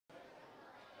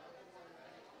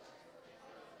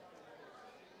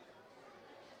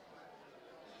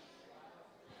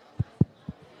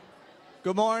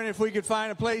Good morning. If we could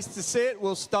find a place to sit,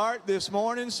 we'll start this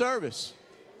morning's service.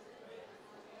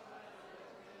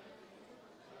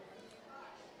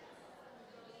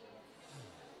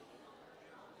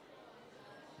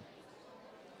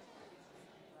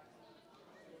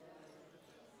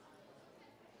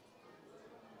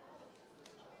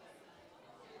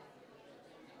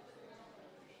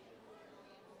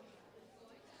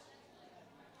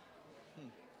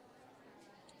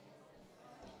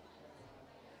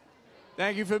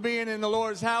 Thank you for being in the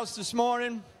Lord's house this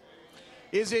morning.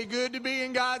 Is it good to be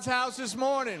in God's house this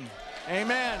morning?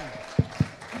 Amen.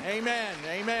 Amen.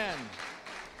 Amen.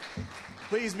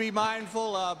 Please be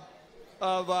mindful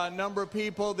of a number of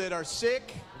people that are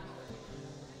sick.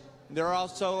 There are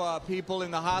also people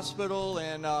in the hospital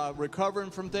and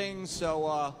recovering from things.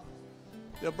 So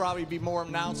there'll probably be more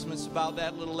announcements about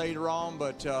that a little later on.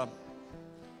 But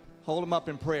hold them up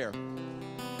in prayer.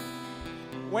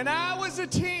 When I was a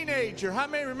teenager, how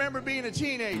many remember being a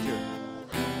teenager?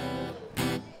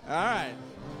 All right.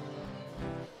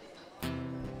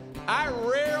 I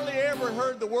rarely ever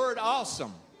heard the word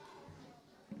awesome.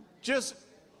 Just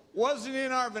wasn't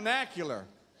in our vernacular.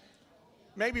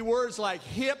 Maybe words like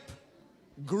hip,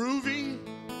 groovy.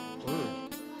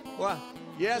 Well,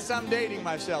 yes, I'm dating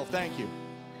myself. Thank you.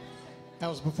 That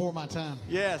was before my time.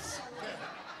 Yes.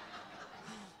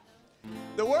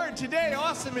 The word today,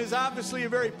 awesome, is obviously a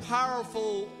very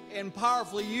powerful and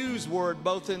powerfully used word,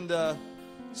 both in the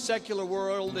secular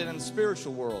world and in the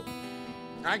spiritual world.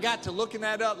 I got to looking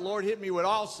that up. Lord hit me with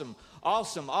awesome,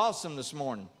 awesome, awesome this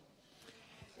morning.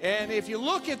 And if you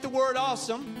look at the word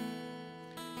awesome,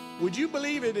 would you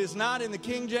believe it is not in the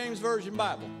King James Version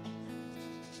Bible?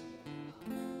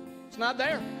 It's not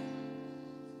there.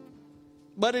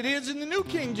 But it is in the New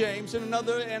King James and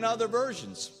other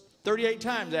versions. 38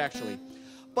 times, actually.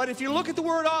 But if you look at the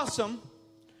word awesome,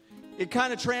 it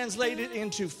kind of translated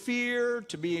into fear,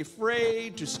 to be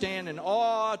afraid, to stand in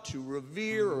awe, to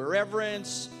revere or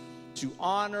reverence, to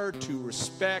honor, to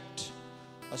respect,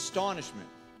 astonishment.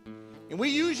 And we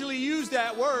usually use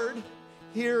that word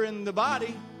here in the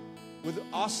body with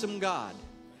awesome God.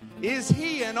 Is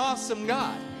he an awesome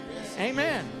God? Yes.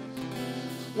 Amen.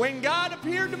 When God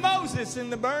appeared to Moses in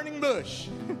the burning bush,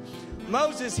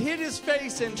 Moses hid his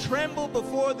face and trembled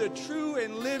before the true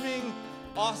and living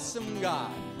awesome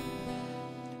God.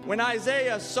 When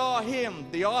Isaiah saw him,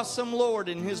 the awesome Lord,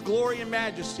 in his glory and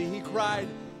majesty, he cried,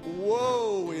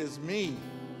 "Woe is me."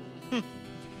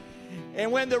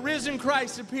 And when the risen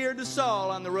Christ appeared to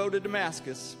Saul on the road to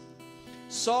Damascus,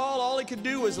 Saul, all he could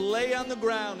do was lay on the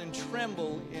ground and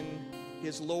tremble in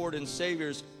his Lord and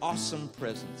Savior's awesome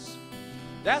presence.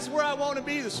 That's where I want to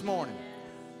be this morning.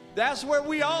 That's where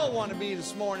we all want to be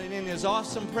this morning, in his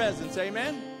awesome presence.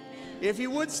 Amen? If you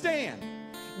would stand.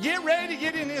 Get ready to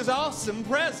get in his awesome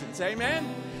presence. Amen?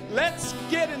 Let's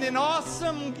get in an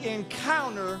awesome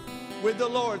encounter with the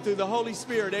Lord through the Holy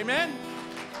Spirit. Amen?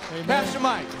 Amen. Pastor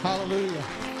Mike. Hallelujah.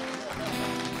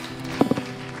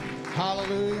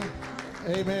 Hallelujah.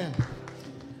 Amen.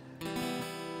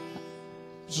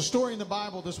 There's a story in the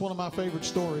Bible that's one of my favorite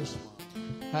stories.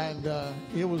 And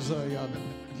it was a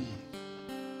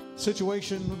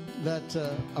situation that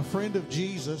a friend of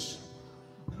Jesus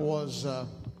was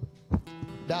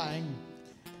dying,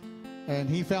 and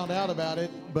he found out about it,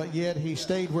 but yet he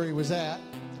stayed where he was at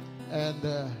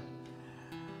and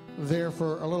there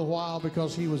for a little while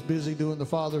because he was busy doing the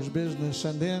Father's business.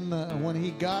 And then when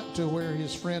he got to where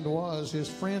his friend was, his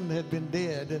friend had been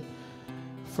dead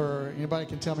for, anybody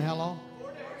can tell me how long?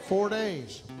 4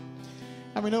 days.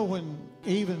 I mean,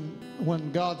 even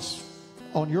when God's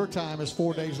on your time is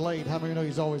 4 days late, how many know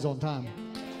he's always on time?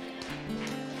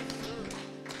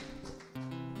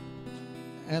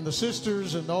 And the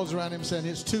sisters and those around him saying,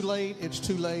 it's too late, it's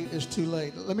too late, it's too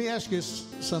late. Let me ask you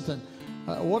something.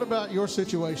 What about your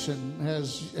situation?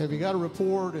 Have you got a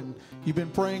report and you've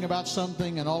been praying about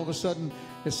something and all of a sudden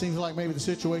it seems like maybe the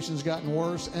situation's gotten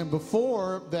worse, and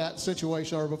before that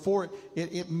situation, or before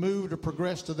it moved or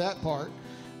progressed to that part,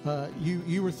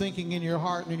 you were thinking in your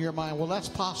heart and in your mind, well, that's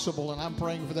possible, and I'm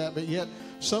praying for that. But yet,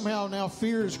 somehow now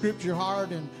fear has gripped your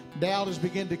heart and doubt has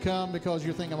begun to come because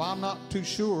you're thinking, well, I'm not too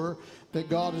sure that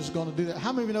God is going to do that.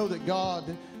 How many of you know that God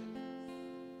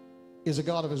is a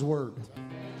God of his word?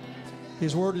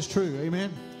 His word is true.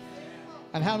 Amen?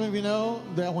 And how many of you know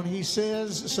that when he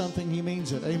says something, he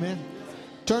means it? Amen?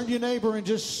 Turn to your neighbor and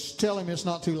just tell him it's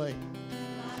not too late.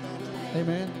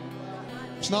 Amen?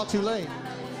 It's not too late.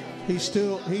 He's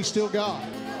still God.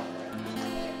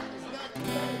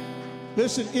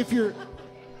 Listen, if you're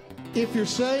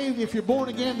saved, if you're born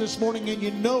again this morning and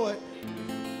you know it,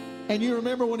 and you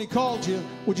remember when he called you,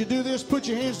 would you do this? Put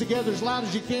your hands together as loud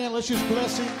as you can. Let's just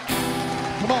bless him.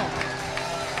 Come on.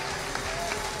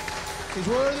 He's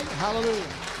worthy. Hallelujah.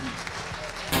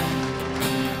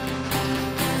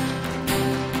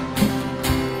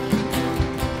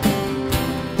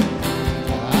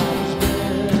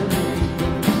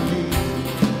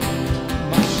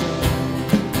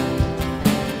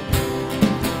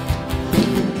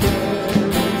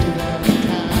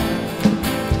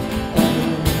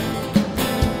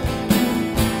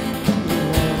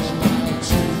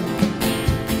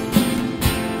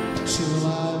 Till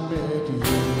I met you.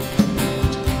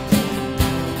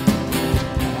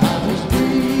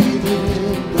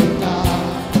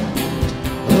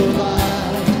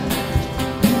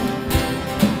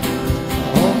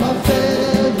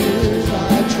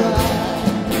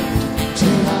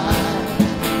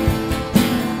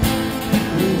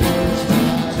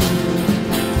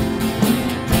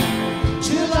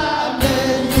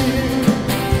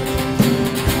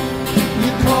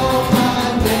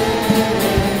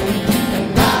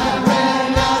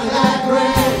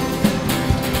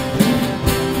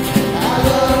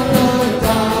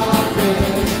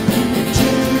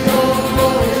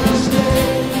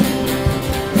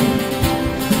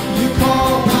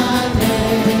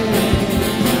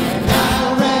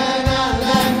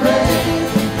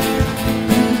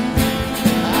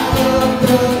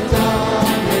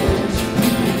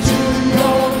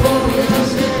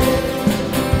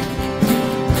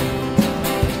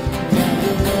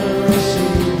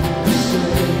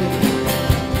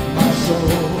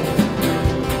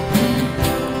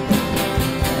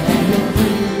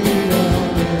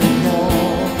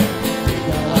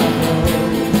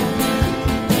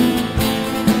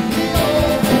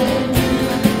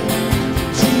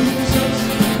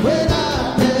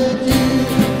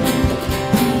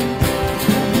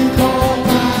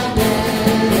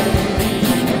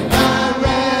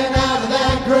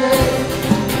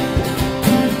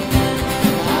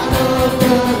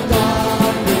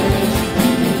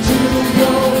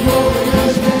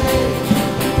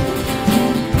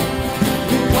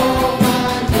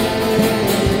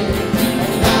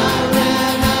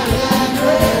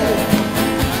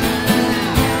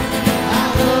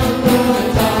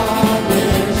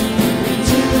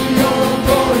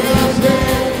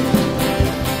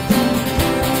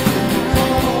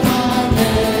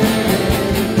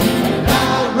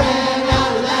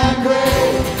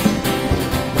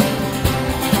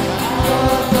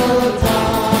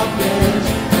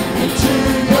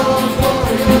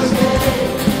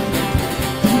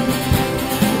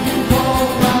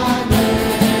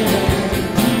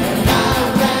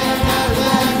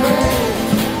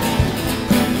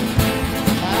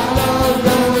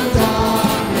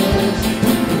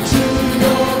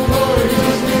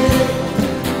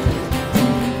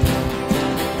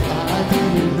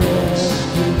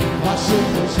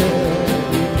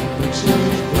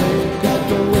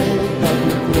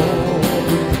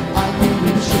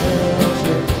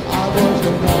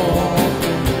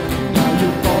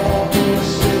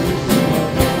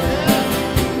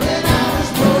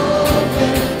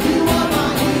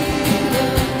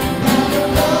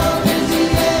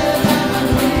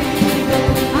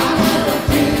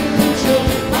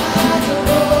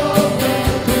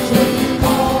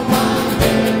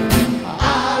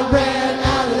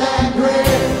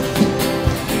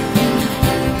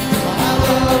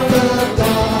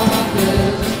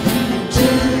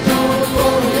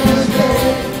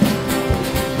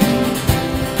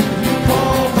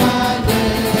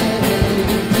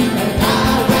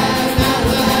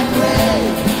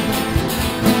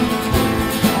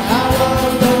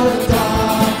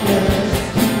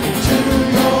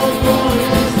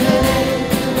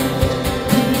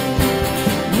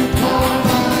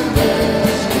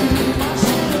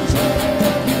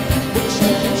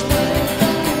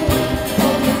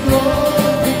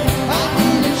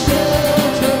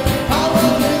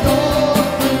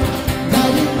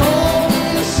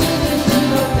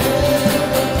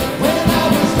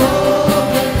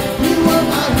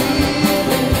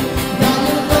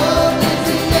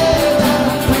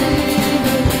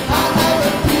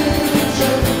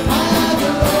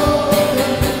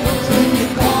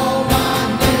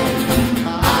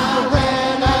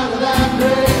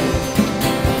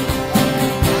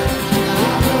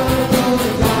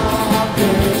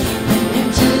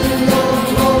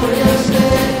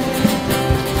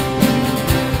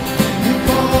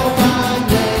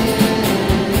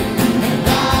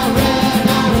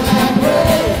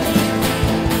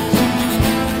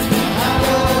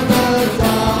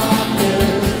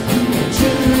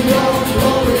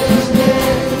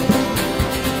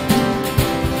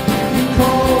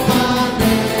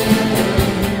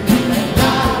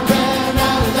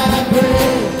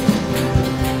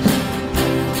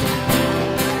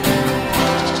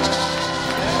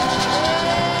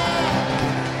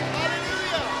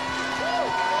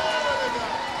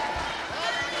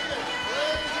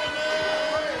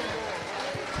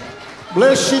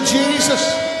 Bless you, Jesus.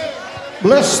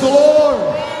 Bless the Lord.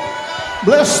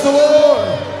 Bless the Lord.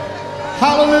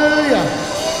 Hallelujah.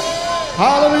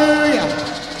 Hallelujah.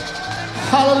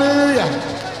 Hallelujah.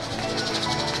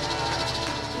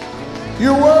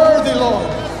 You're worthy, Lord.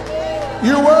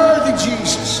 You're worthy,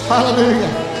 Jesus.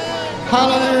 Hallelujah.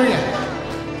 Hallelujah.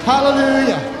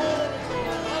 Hallelujah.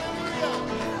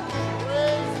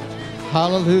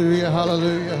 Hallelujah.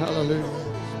 Hallelujah. Hallelujah.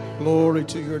 Glory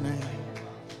to your name.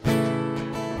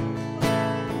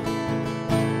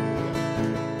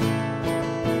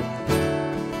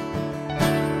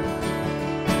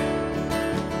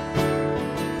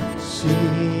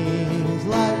 Seems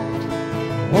like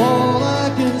all I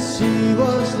can see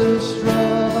was the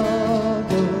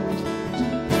struggle,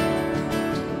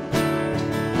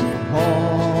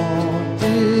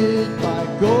 haunted by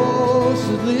ghosts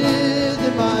that lived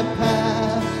in my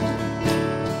past,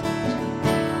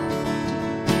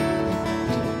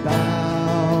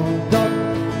 bound up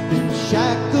in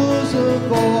shackles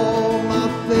of all my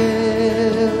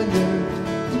failures.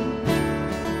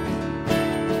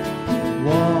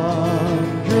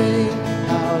 Wondering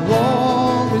how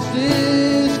long is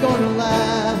this gonna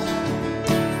last?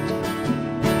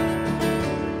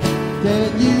 Then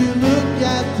you look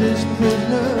at this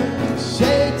prisoner and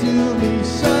say to me,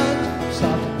 son,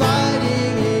 stop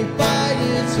fighting a fight,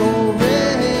 it's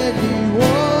already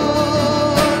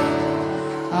won.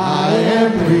 I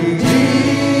am redeemed,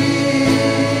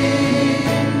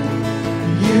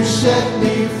 you set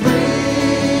me free.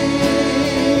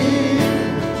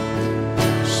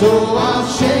 So I'll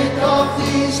shake off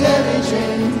these heavy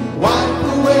chains, wipe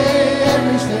away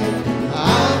everything.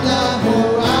 I'm not who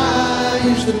I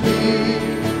used to be.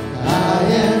 I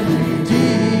am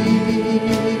redeemed.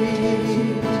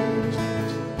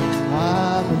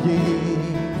 I'm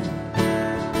redeemed.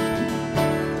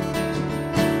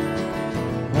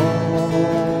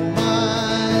 All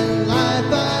my life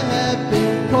I have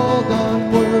been called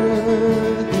unworthy,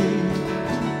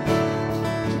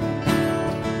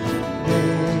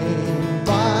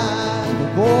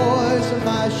 voice of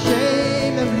my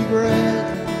shame and regret.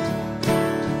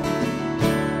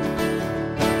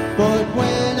 But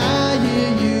when I hear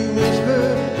you whisper,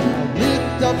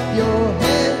 lift up your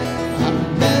head, I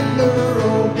remember,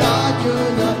 oh God,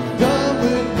 you're not done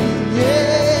with me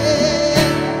yet.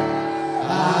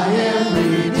 I am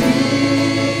redeemed,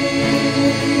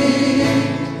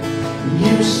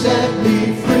 you set me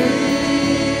free.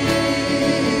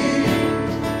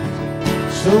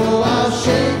 So I'll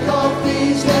shake off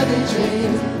these heavy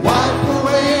chains, wipe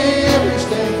away every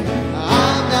stain.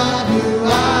 I'm not who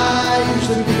I used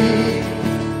to be.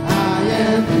 I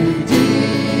am redeemed,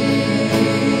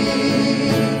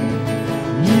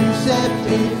 you set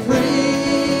me free.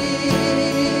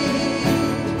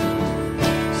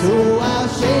 So I'll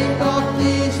shake off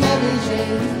these heavy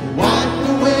chains, wipe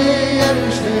away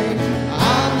every stain.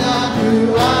 I'm not who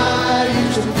I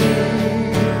used to be.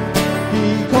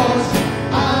 Because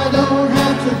I don't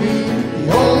have to be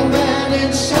the old man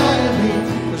inside of me,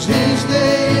 'cause his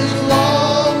day is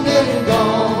long dead and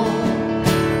gone.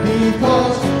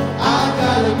 Because I've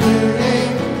got a new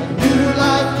name, a new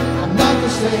life, I'm not the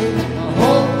same. A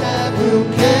hope that will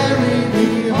carry me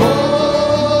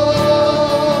home.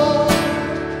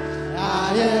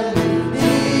 I am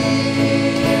redeemed,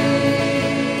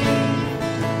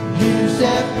 you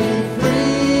set me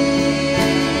free.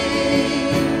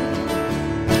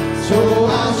 So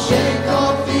I'll shake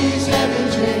off these heavy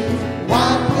chains,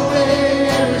 wipe away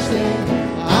everything.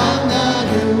 I'm not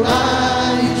who I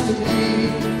used to be.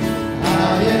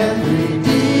 I am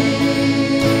redeemed,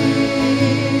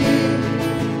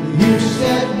 you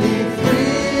set me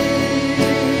free.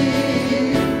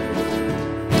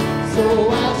 So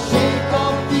I'll shake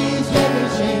off these heavy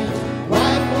chains,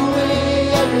 wipe away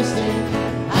everything.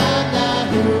 I'm not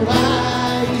who I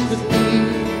used to be.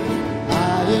 I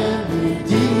am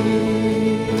redeemed.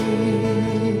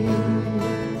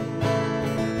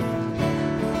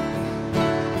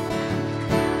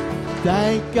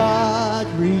 Thank God,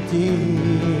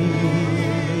 redeemed.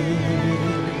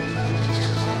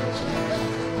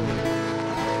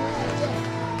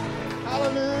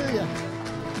 Hallelujah.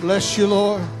 Bless you,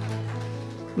 Lord.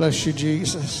 Bless you,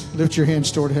 Jesus. Lift your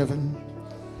hands toward heaven.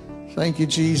 Thank you,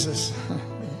 Jesus,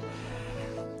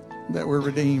 that we're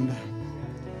redeemed.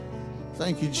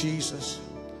 Thank you, Jesus,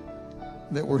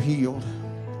 that we're healed.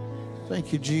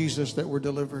 Thank you, Jesus, that we're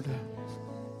delivered.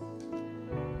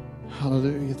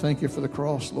 Hallelujah. Thank you for the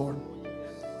cross, Lord.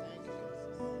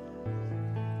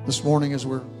 This morning, as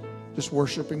we're just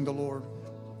worshiping the Lord,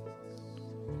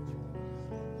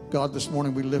 God, this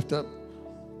morning we lift up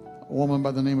a woman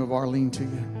by the name of Arlene to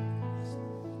you.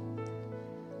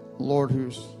 Lord,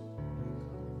 who's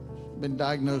been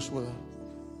diagnosed with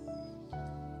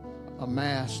a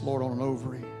mass, Lord, on an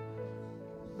ovary,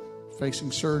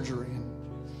 facing surgery. And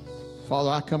Father,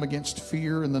 I come against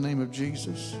fear in the name of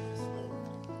Jesus.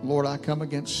 Lord, I come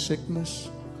against sickness.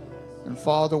 And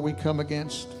Father, we come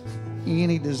against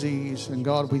any disease. And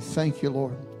God, we thank you,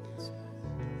 Lord,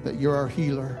 that you're our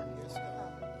healer.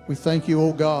 We thank you,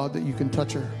 oh God, that you can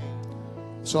touch her.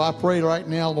 So I pray right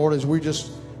now, Lord, as we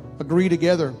just agree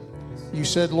together. You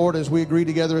said, Lord, as we agree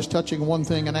together as touching one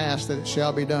thing and ask that it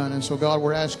shall be done. And so, God,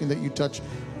 we're asking that you touch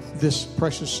this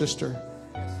precious sister.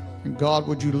 And God,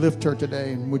 would you lift her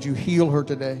today? And would you heal her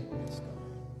today?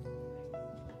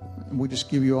 And we just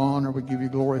give you honor. We give you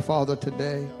glory. Father,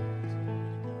 today,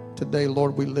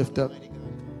 Lord, we lift up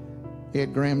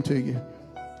Ed Graham to you.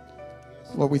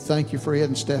 Lord, we thank you for Ed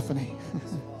and Stephanie.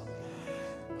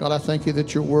 God, I thank you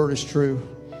that your word is true.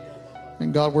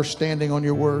 And God, we're standing on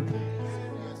your word.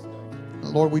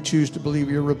 And Lord, we choose to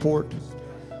believe your report.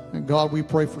 And God, we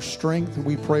pray for strength. And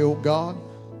we pray, oh God,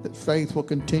 that faith will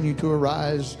continue to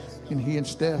arise in he and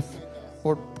Steph.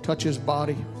 Lord, touch his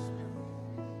body.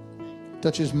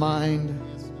 Touch his mind.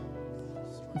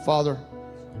 And Father,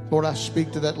 Lord, I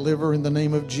speak to that liver in the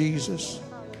name of Jesus.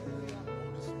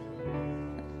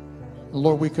 And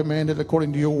Lord, we command it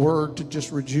according to your word to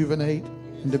just rejuvenate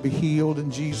and to be healed in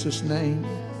Jesus' name.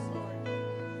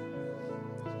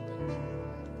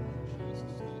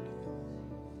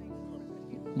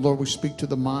 Lord, we speak to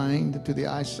the mind, to the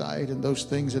eyesight, and those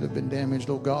things that have been damaged,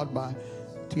 oh God, by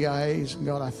TIAs. And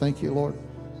God, I thank you, Lord,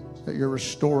 that you're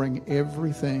restoring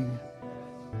everything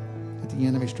that the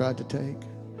enemy's tried to take.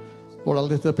 Lord, I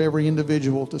lift up every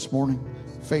individual this morning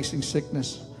facing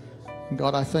sickness. And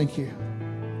God, I thank you.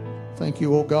 Thank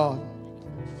you, oh God,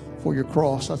 for your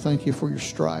cross. I thank you for your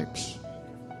stripes.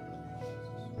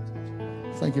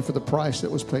 Thank you for the price that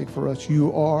was paid for us.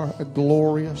 You are a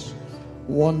glorious,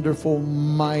 wonderful,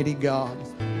 mighty God.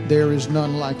 There is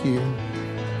none like you.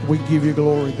 We give you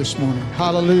glory this morning.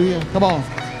 Hallelujah. Come on.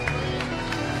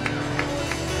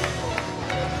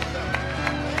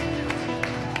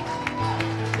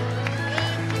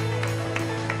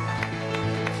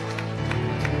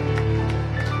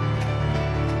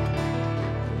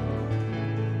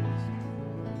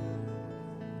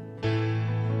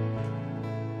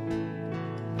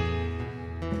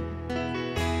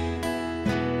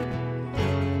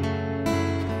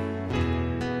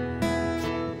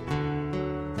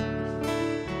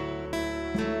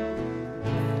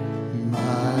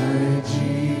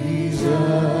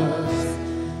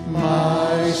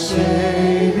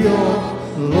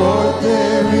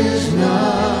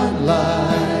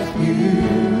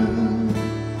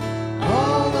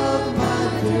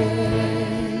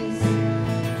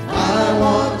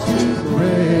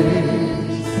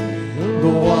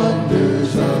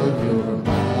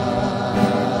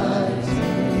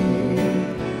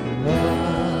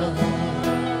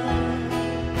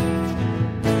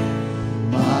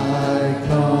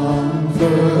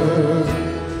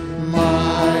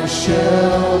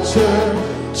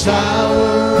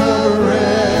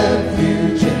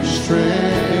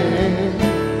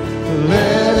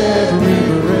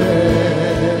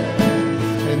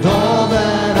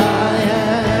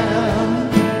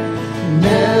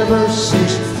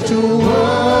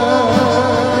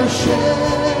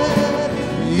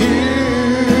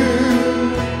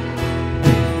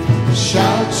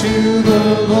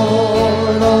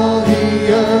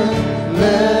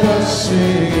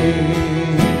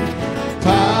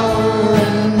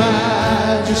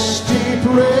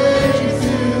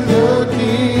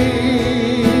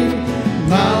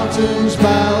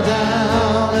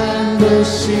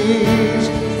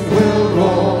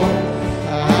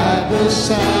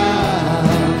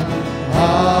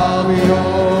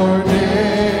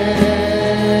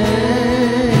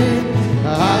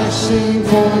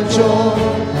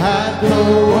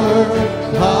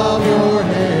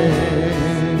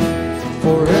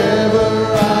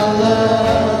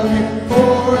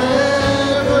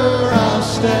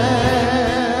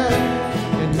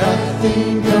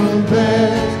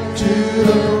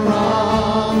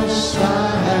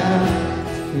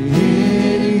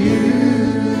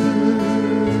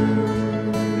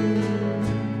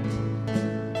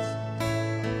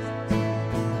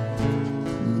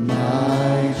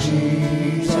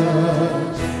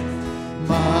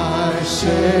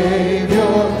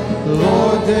 Savior,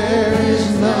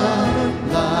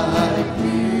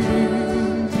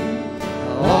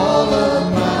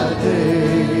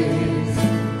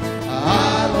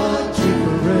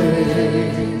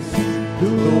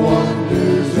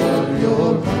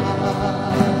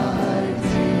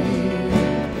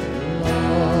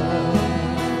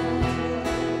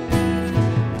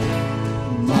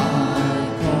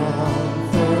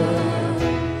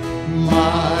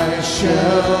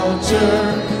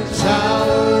 shelter,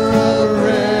 tower of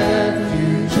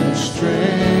refuge and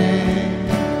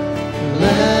strength.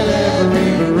 Let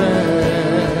every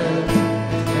breath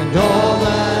and all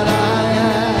that I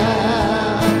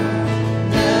am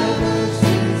never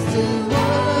cease to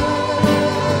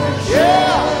worship.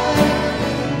 Yeah,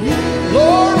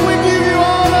 Lord, we give you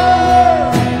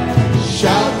honor.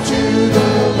 Shout to the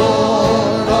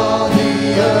Lord, all the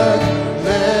earth,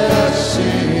 let us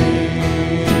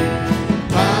sing.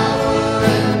 Power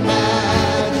and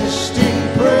majesty,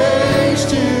 praise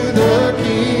to the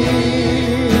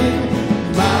King.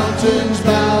 Mountains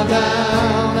bow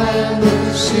down and the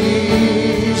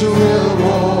seas will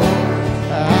roar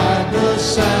at the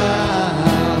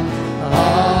sound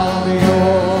of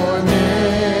your name.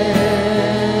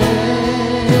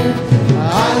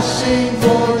 I sing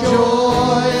for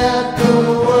joy at the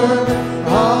work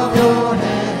of your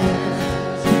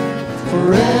hands.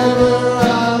 Forever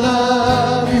I'll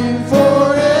love you,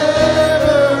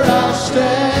 forever I'll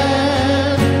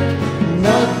stand.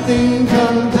 Nothing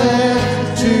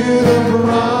compared to the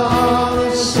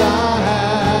promise I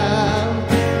have.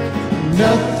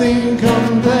 Nothing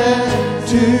compared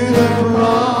to the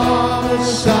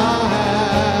promise I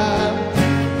have.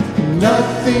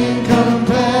 Nothing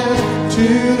compared to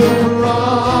the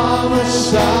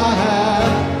promise I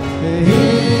have in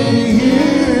you.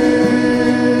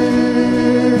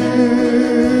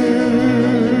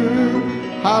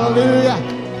 Hallelujah.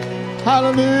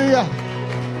 Hallelujah.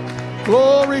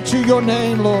 Glory to your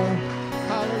name, Lord.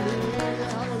 Hallelujah.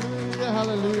 Hallelujah. Hallelujah.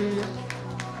 Hallelujah.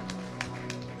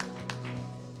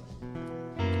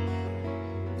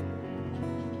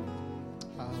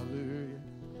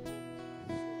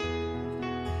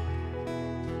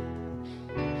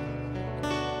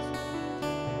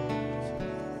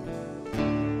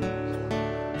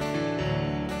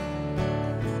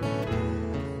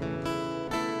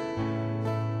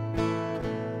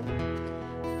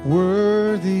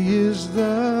 Worthy is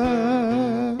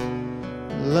the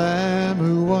Lamb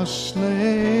who was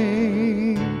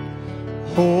slain.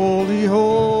 Holy,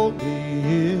 holy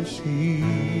is He.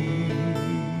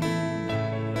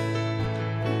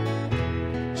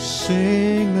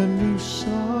 Sing a new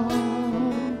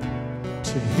song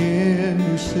to Him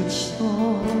who sits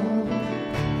on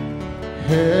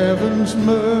heaven's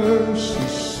mercy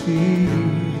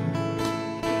seat.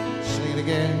 Sing it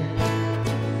again.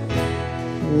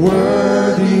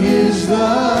 Worthy is the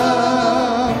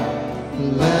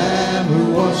Lamb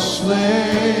who was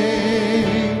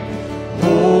slain.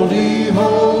 Holy,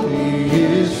 holy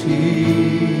is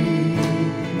He.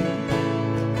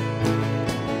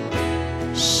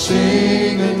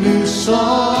 Sing a new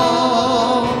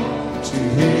song to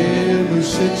Him who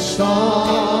sits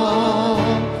on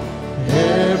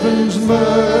heaven's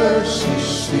mercy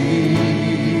seat.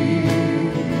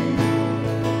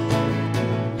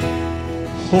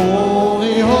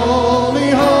 Holy, holy,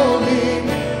 holy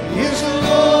is the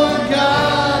Lord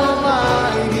God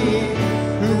Almighty,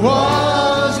 who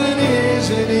was and is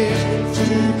to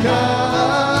come.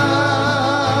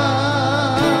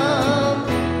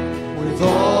 With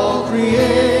all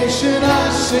creation I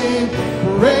sing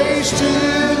praise to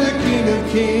the King of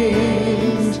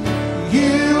Kings.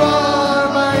 You are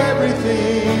my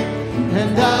everything,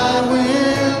 and I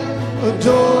will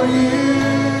adore you.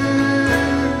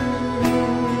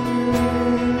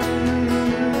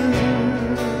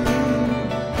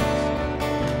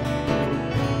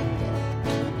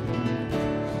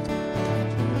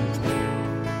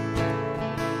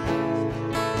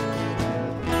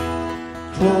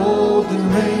 Clothed in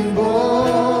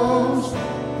rainbows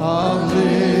of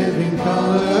living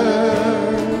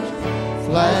colors,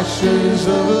 flashes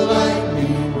of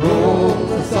lightning roll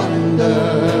the thunder.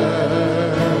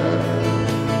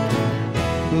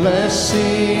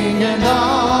 Blessing and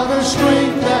honor,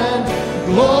 strength and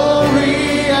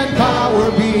glory and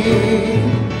power be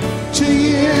to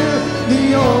you, the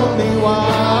only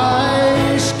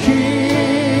wise King.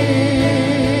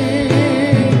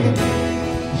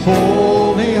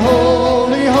 Holy,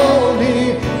 holy, holy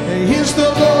is the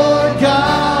Lord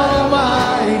God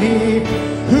Almighty,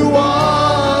 who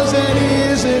was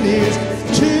and is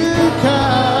to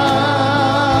come.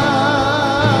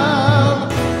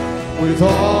 With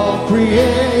all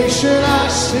creation I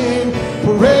sing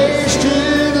praise to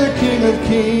the King of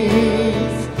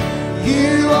Kings.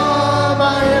 You are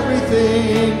my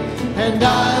everything, and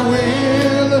I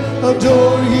will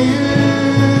adore you.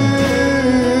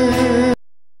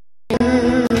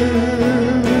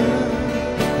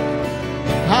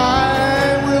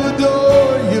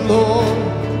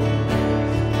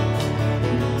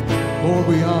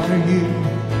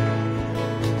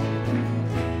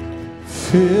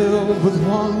 filled with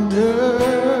wonder,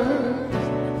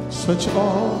 such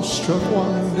awestruck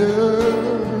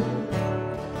wonder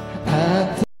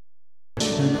at the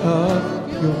mention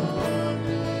of your.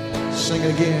 Sing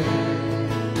again.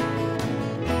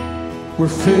 We're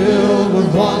filled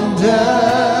with wonder,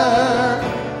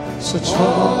 such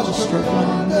awestruck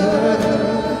wonder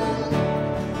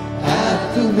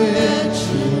at the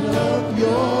mention of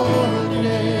your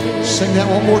name. Sing that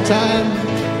one more time.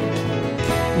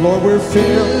 Lord, we're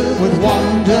filled with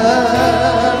wonder,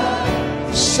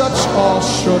 such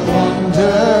awestruck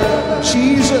wonder,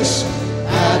 Jesus,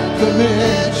 at the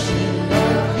mention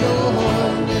of your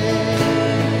name.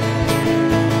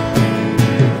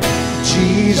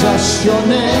 Jesus, your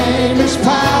name is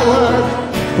power,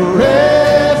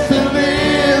 breath and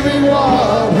living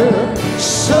water,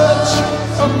 such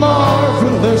a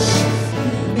marvelous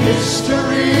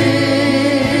mystery.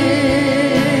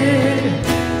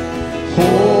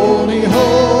 Holy,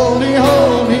 holy,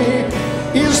 holy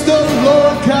is the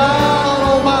Lord God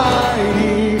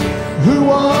Almighty, who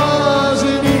was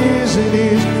and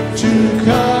is to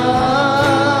come.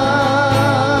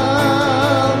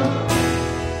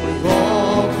 With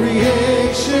all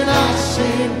creation I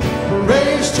sing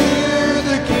praise to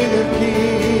the King of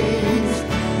Kings.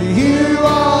 You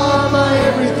are my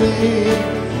everything,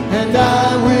 and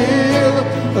I will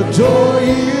adore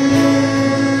you.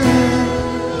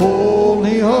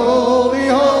 Holy, holy,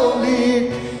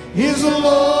 holy is the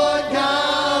Lord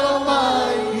God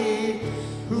Almighty,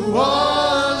 who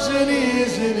was and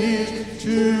is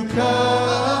to come.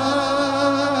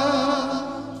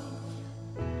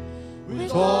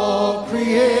 With all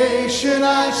creation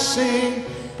I sing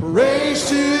praise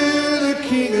to the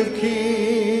King of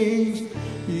Kings.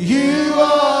 You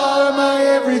are my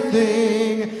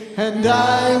everything, and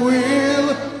I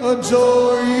will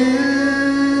adore you.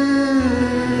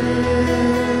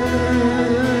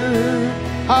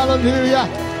 Hallelujah.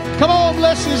 Come on,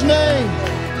 bless his name.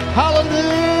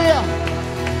 Hallelujah.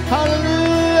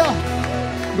 Hallelujah.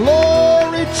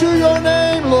 Glory to your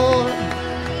name, Lord.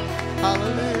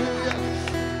 Hallelujah.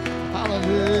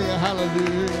 Hallelujah.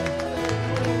 Hallelujah.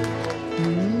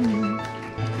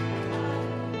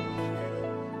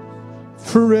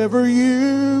 Forever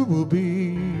you will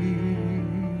be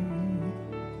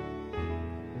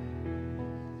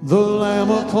the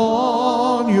Lamb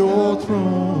upon your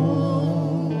throne.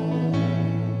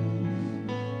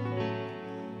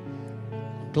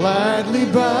 Gladly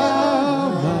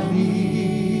bow my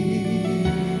knee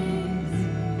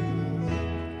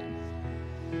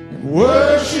and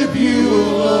worship you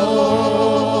alone.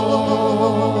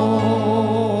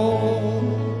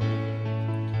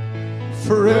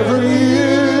 Forever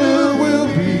you will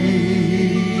be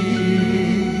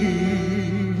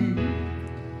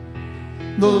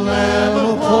the Lamb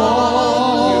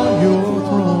upon your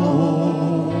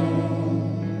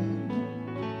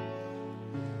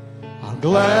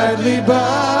gladly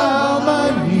bow my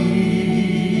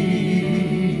knees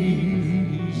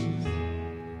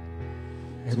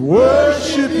and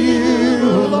worship you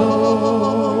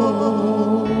alone.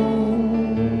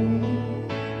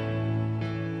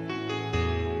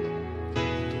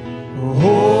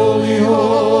 Holy,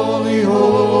 holy,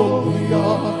 holy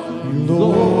are you,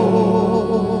 Lord.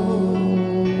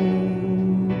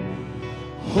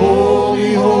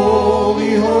 Holy,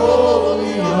 holy,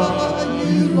 holy are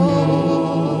you,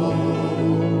 Lord.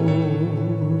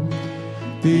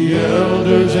 The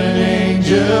elders and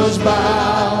angels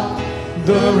bow,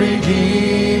 the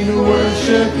redeemed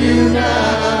worship you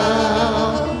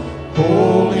now.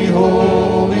 Holy,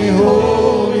 holy,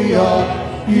 holy are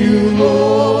you,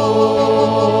 Lord.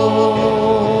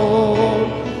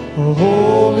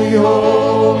 Holy,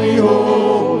 holy,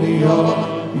 holy are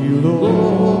you,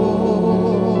 Lord.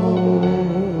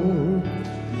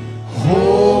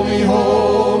 Holy,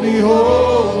 holy,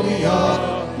 holy are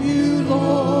you,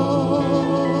 Lord.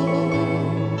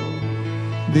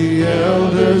 The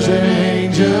elders and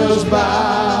angels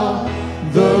bow,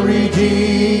 the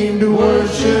redeemed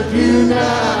worship you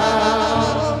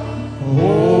now.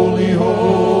 Holy,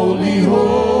 holy,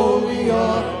 holy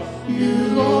are you,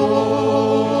 Lord.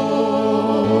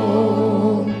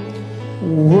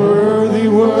 Worthy,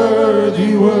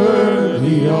 worthy,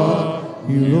 worthy are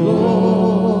you, Lord.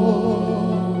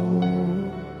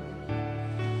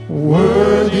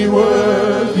 Worthy,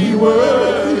 worthy,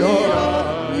 worthy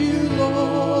are you, Lord.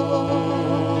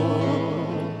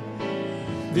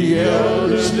 The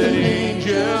elders and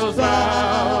angels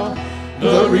bow,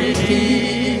 the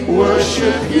redeemed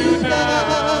worship you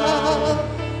now.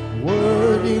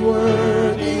 Worthy,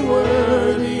 worthy,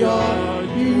 worthy are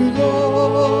you,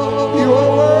 Lord. You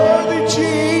are worthy,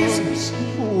 Jesus.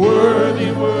 Worthy,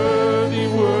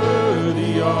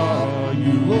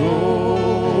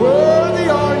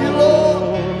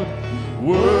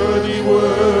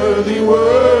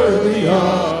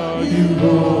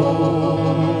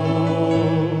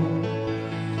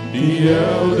 The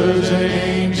elders and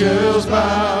angels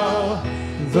bow,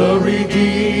 the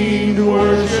redeemed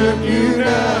worship you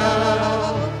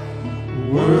now.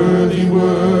 Worthy,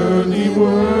 worthy,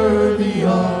 worthy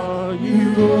are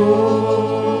you, Lord.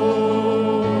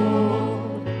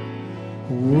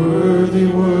 Worthy,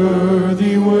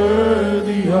 worthy,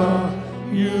 worthy are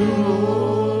you,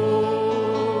 Lord.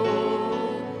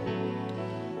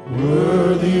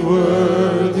 Worthy,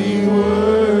 worthy,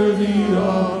 worthy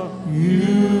are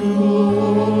you, Lord.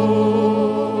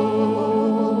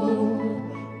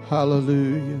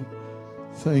 Hallelujah.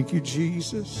 Thank you,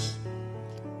 Jesus.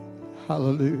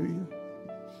 Hallelujah.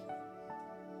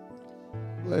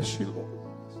 Bless you, Lord.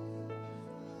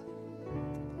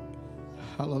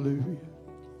 Hallelujah.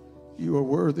 You are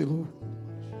worthy, Lord.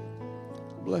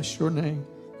 Bless your name.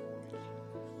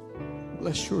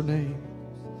 Bless your name.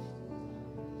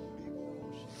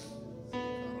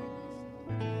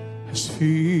 As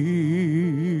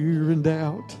fear and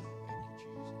doubt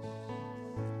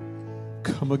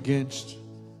come against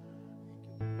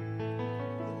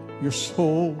your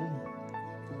soul,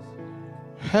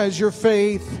 has your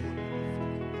faith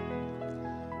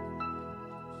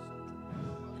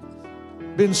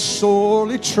been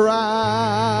sorely tried?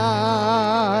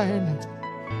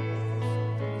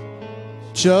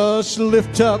 Just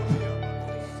lift up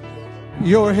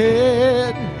your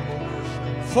head,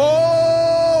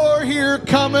 for here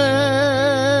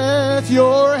cometh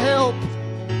your help.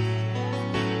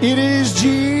 It is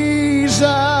Jesus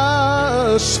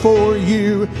for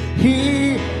you.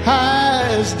 He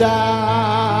has died.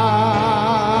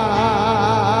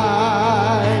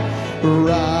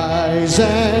 Rise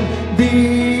and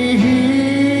be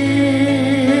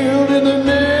healed in the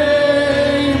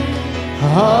name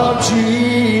of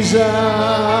Jesus.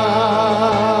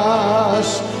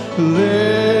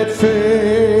 Let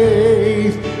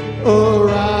faith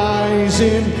arise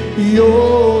in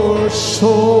your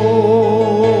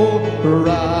soul.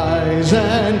 Rise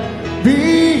and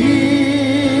be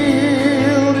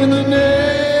healed in the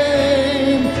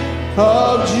name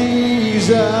of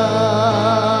Jesus.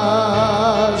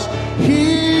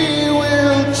 He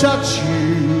will touch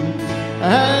you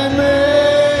and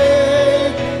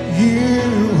make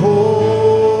you whole.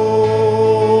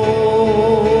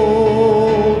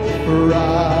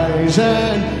 Rise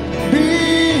and be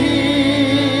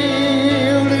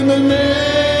healed in the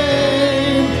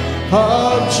name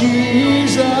of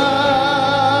Jesus.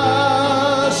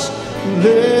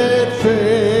 Let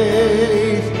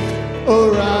faith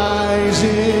arise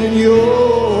in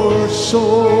your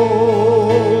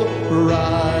soul.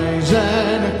 Rise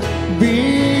and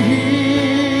be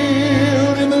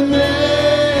healed in the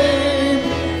name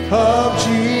of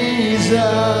Jesus.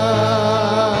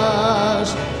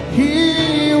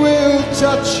 He will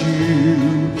touch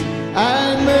you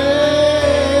and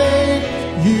make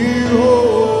you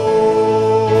whole.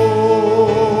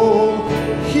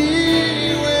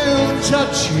 He will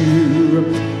touch you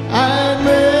and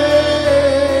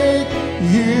make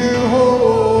you whole.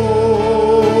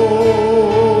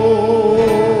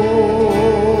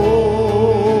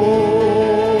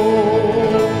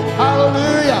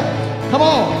 Hallelujah. Come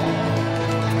on.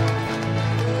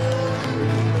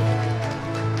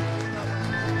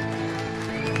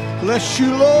 Bless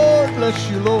you, Lord. Bless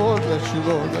you, Lord. Bless you,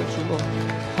 Lord. Bless you, Lord.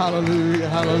 Hallelujah.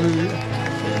 Hallelujah.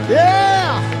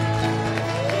 Yeah.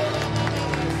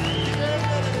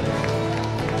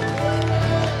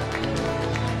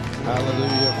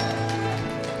 Hallelujah.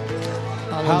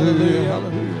 Hallelujah.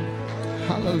 Hallelujah.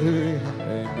 Hallelujah.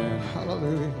 Amen.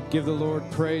 Hallelujah. Give the Lord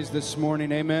praise this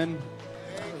morning. Amen.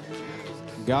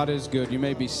 God is good. You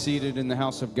may be seated in the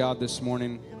house of God this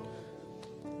morning.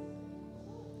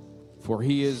 For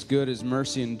he is good. His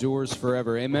mercy endures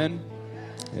forever. Amen.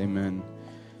 Amen.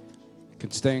 You can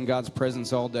stay in God's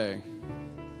presence all day.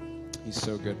 He's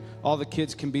so good. All the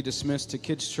kids can be dismissed to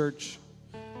kids' church.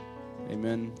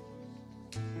 Amen.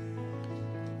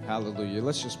 Hallelujah.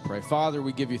 Let's just pray. Father,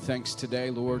 we give you thanks today,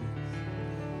 Lord.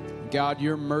 God,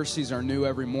 your mercies are new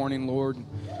every morning, Lord.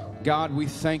 God, we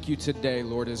thank you today,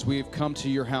 Lord, as we have come to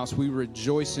your house. We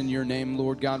rejoice in your name,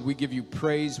 Lord. God, we give you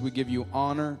praise. We give you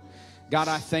honor. God,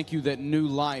 I thank you that new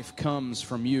life comes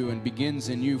from you and begins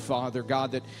in you, Father.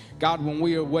 God, that, God, when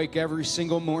we awake every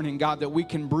single morning, God, that we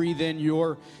can breathe in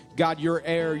your, God, your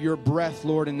air, your breath,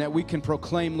 Lord, and that we can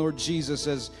proclaim, Lord Jesus,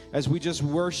 as we just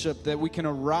worship, that we can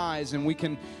arise and we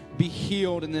can be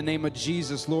healed in the name of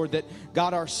Jesus, Lord, that,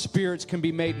 God, our spirits can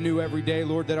be made new every day,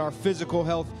 Lord, that our physical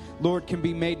health, Lord, can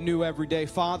be made new every day.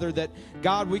 Father, that,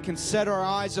 God, we can set our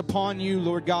eyes upon you,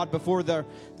 Lord God, before the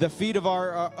feet of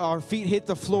our feet hit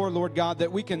the floor, Lord God, that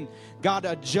we can, God,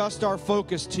 adjust our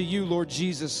focus to you, Lord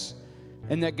Jesus.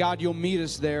 and that, God, you'll meet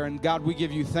us there. And, God, we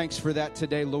give you thanks for that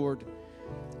today, Lord.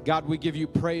 God, we give you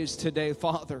praise today,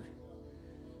 Father.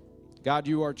 God,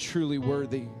 you are truly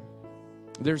worthy.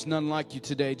 There's none like you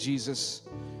today, Jesus.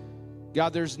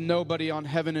 God, there's nobody on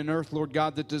heaven and earth, Lord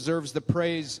God, that deserves the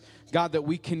praise, God, that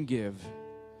we can give.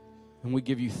 And we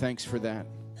give you thanks for that.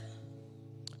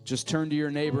 Just turn to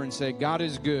your neighbor and say, God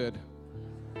is good.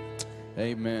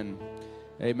 Amen.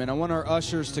 Amen. I want our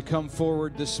ushers to come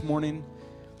forward this morning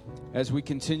as we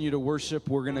continue to worship.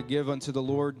 We're going to give unto the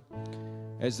Lord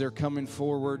as they're coming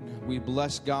forward. We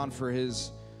bless God for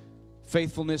his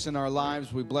faithfulness in our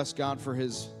lives. We bless God for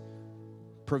his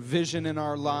provision in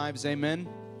our lives. Amen.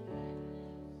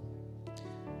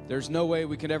 There's no way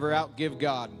we could ever outgive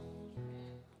God.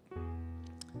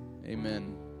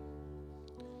 Amen.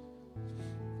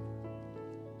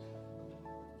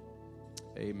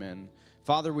 Amen.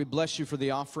 Father, we bless you for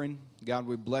the offering. God,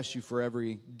 we bless you for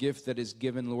every gift that is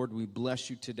given. Lord, we bless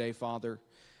you today, Father.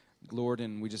 Lord,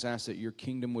 and we just ask that your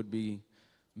kingdom would be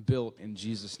built in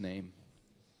Jesus' name.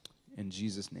 In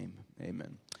Jesus' name,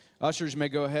 amen. Ushers may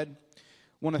go ahead.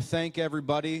 Want to thank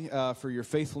everybody for your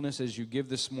faithfulness as you give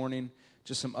this morning.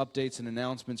 Just some updates and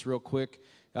announcements real quick.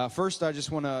 First, I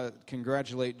just want to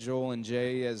congratulate Joel and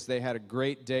Jay as they had a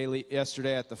great day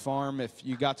yesterday at the farm. If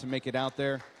you got to make it out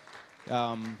there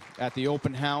at the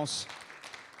open house,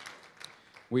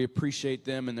 we appreciate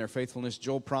them and their faithfulness.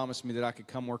 Joel promised me that I could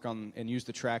come work on and use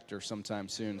the tractor sometime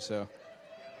soon, so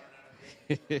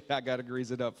I got to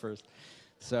grease it up first.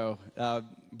 So,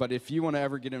 but if you want to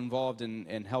ever get involved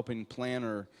in helping plant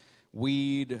or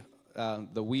weed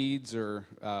the weeds or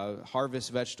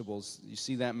harvest vegetables, you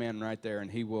see that man right there,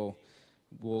 and he will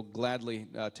gladly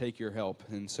take your help.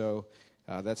 And so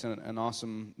that's an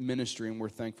awesome ministry, and we're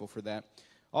thankful for that.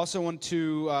 Also want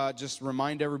to just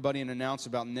remind everybody and announce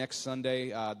about next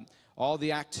Sunday, all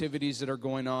the activities that are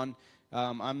going on.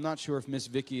 I'm not sure if Miss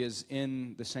Vicky is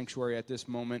in the sanctuary at this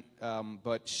moment,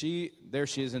 but there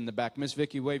she is in the back. Miss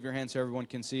Vicky, wave your hand so everyone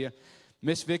can see you.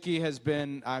 Miss Vicky has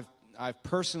been, I've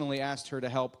personally asked her to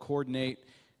help coordinate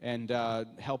and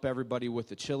help everybody with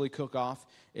the chili cook-off.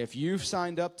 If you've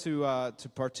signed up to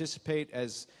participate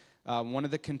as one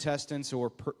of the contestants or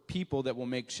people that will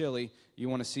make chili, you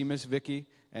want to see Miss Vicky,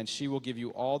 and she will give you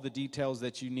all the details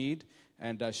that you need,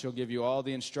 and she'll give you all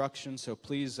the instructions. So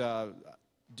please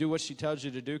do what she tells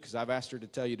you to do, because I've asked her to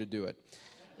tell you to do it.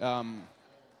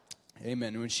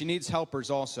 Amen. When she needs helpers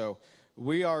also,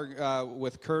 we are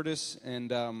with Curtis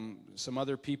and some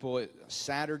other people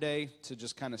Saturday to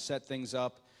just kind of set things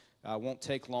up. Won't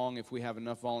take long if we have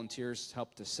enough volunteers to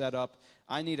help to set up.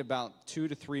 I need about 2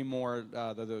 to 3 more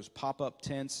of those pop-up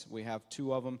tents. We have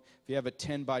 2 of them. If you have a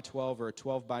 10 by 12 or a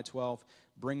 12 by 12,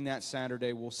 bring that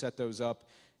Saturday. We'll set those up.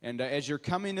 And as you're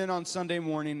coming in on Sunday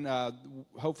morning,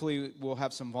 hopefully we'll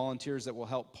have some volunteers that will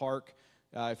help park.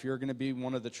 If you're going to be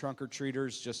one of the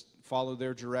trunk-or-treaters, just follow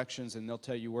their directions, and they'll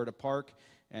tell you where to park,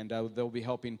 and they'll be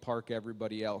helping park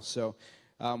everybody else. So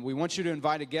we want you to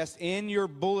invite a guest. In your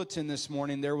bulletin this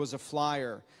morning, there was a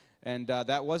flyer, and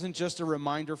that wasn't just a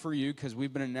reminder for you because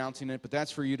we've been announcing it, but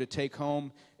that's for you to take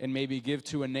home and maybe give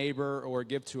to a neighbor or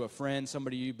give to a friend,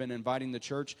 somebody you've been inviting to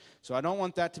church. So I don't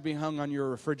want that to be hung on your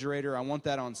refrigerator. I want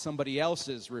that on somebody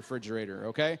else's refrigerator,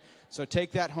 okay? So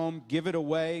take that home, give it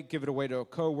away to a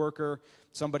coworker,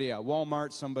 somebody at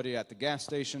Walmart, somebody at the gas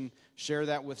station. Share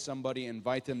that with somebody,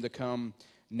 invite them to come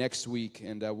next week,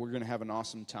 and we're going to have an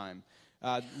awesome time.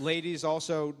 Ladies,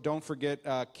 also, don't forget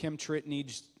Kim Tritt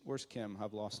needs... Where's Kim?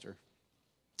 I've lost her.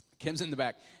 Kim's in the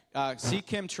back. See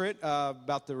Kim Tritt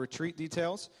about the retreat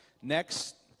details.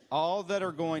 All that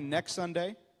are going next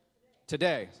Sunday,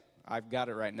 today, I've got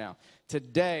it right now.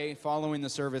 Today, following the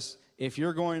service, if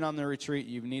you're going on the retreat,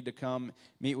 you need to come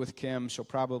meet with Kim.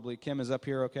 Kim is up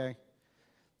here, okay?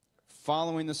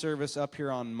 Following the service, up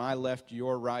here on my left,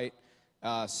 your right,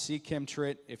 see Kim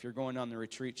Tritt. If you're going on the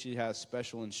retreat, she has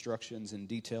special instructions and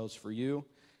details for you.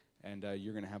 And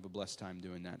you're going to have a blessed time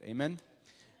doing that. Amen?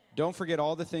 Don't forget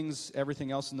all the things, everything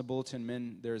else in the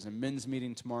bulletin. There's a men's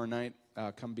meeting tomorrow night.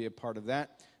 Come be a part of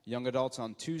that. Young adults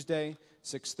on Tuesday,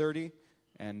 6:30.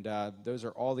 And those are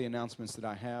all the announcements that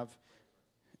I have.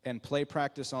 And play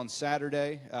practice on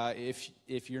Saturday.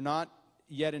 If you're not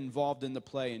yet involved in the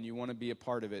play and you want to be a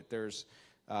part of it, there's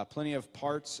plenty of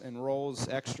parts and roles,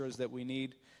 extras that we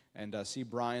need. And see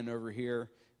Brian over here.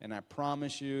 And I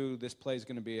promise you, this play is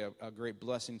going to be a great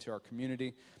blessing to our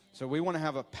community. So we want to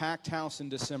have a packed house in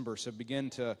December. So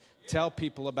begin to tell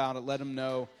people about it, let them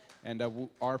know. And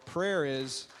our prayer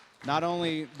is not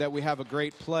only that we have a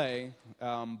great play,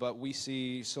 but we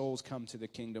see souls come to the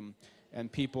kingdom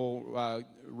and people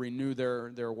renew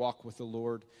their walk with the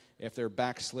Lord if they're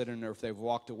backslidden or if they've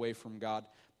walked away from God.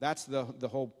 That's the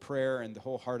whole prayer and the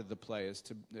whole heart of the play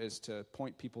is to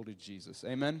point people to Jesus.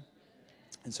 Amen?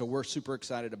 And so we're super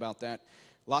excited about that.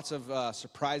 Lots of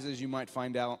surprises you might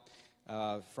find out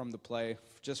from the play,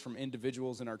 just from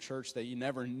individuals in our church that you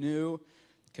never knew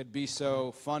could be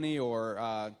so funny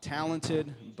or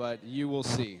talented, but you will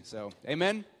see. So,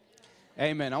 amen?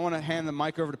 Amen. I want to hand the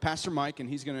mic over to Pastor Mike, and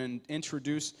he's going to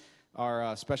introduce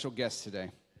our special guest today.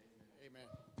 Amen.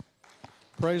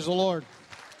 Praise the Lord.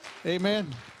 Amen.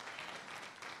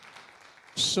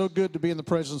 So good to be in the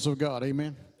presence of God.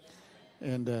 Amen.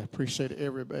 And appreciate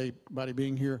everybody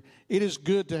being here. It is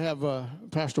good to have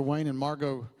Pastor Wayne and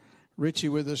Margot Ritchie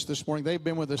with us this morning. They've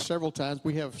been with us several times.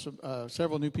 We have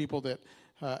several new people that,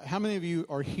 how many of you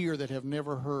are here that have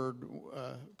never heard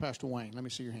Pastor Wayne? Let me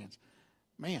see your hands.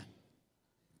 Man,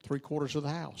 3/4 of the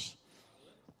house.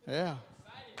 Yeah.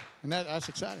 And that's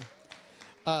exciting.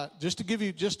 Just to give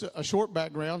you just a short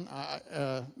background,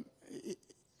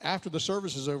 after the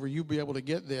service is over, you'll be able to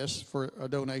get this for a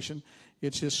donation.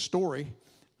 It's his story.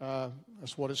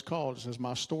 That's what it's called. It says,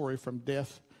 My Story from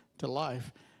Death to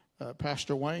Life.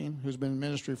 Pastor Wayne, who's been in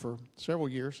ministry for several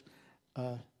years,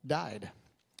 died.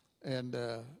 And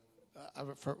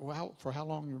for how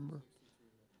long, you remember?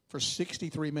 For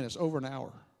 63 minutes, over an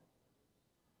hour.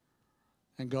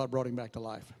 And God brought him back to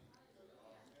life.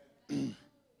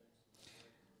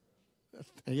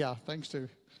 Yeah, thanks to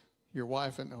your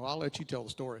wife. And I'll let you tell the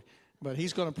story. But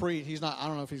he's going to preach. I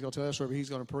don't know if he's going to tell us, but he's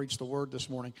going to preach the word this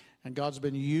morning. And God's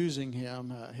been using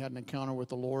him. He had an encounter with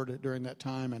the Lord during that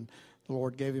time, and the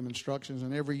Lord gave him instructions.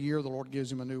 And every year the Lord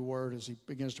gives him a new word as he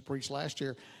begins to preach. Last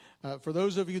year, for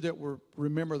those of you that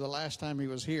remember the last time he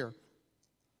was here,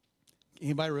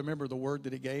 anybody remember the word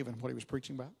that he gave and what he was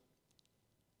preaching about?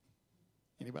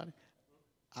 Anybody?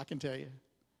 I can tell you.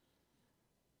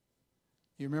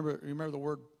 You remember the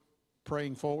word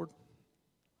praying forward?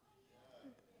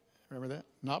 Remember that?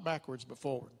 Not backwards, but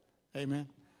forward. Amen.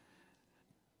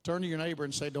 Turn to your neighbor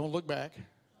and say, don't look back,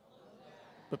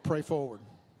 but pray forward.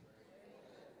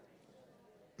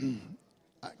 Can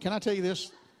I tell you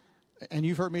this? And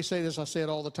you've heard me say this. I say it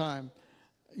all the time.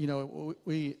 You know,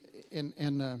 we're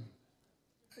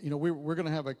going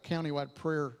to have a countywide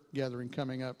prayer gathering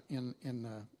coming up in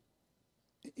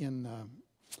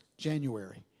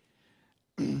January.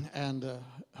 And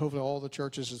hopefully all the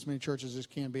churches, as many churches as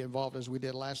can, be involved as we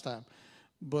did last time.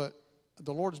 But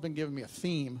the Lord's been giving me a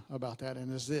theme about that,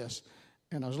 and it's this.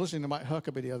 And I was listening to Mike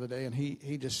Huckabee the other day, and he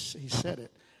said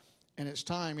it. And it's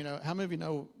time, you know, how many of you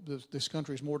know this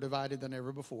country is more divided than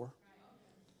ever before?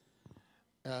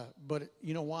 But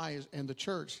you know why? And the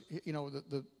church, you know,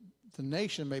 the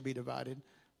nation may be divided,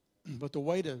 but the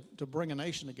way to bring a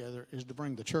nation together is to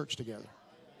bring the church together.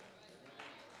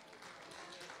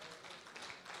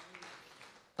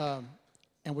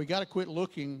 And we got to quit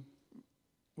looking.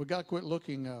 We got to quit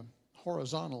looking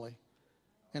horizontally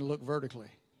and look vertically.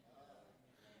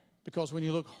 Because when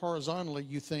you look horizontally,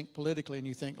 you think politically and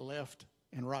you think left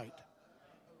and right.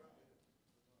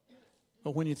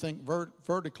 But when you think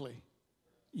vertically,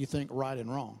 you think right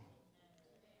and wrong.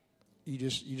 You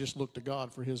just look to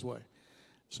God for His way.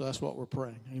 So that's what we're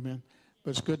praying. Amen.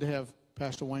 But it's good to have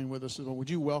Pastor Wayne with us. Would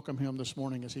you welcome him this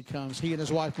morning as he comes? He and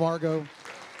his wife Margot.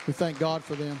 We thank God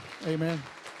for them. Amen.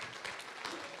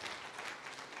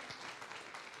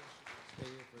 Stay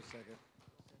here for a second.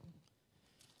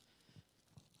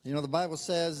 You know, the Bible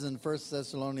says in 1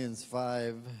 Thessalonians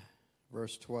 5,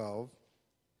 verse 12,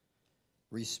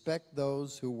 respect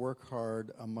those who work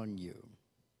hard among you.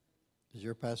 Does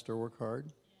your pastor work hard?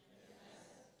 Yes.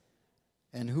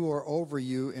 And who are over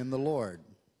you in the Lord?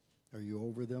 Are you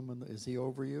over them? Is he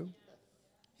over you?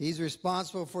 He's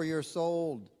responsible for your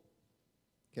soul.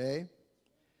 Okay?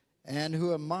 And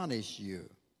who admonish you,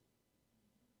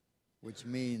 which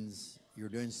means you're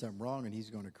doing something wrong and he's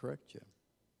going to correct you.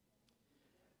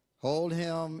 Hold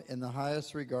him in the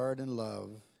highest regard and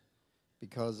love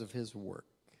because of his work.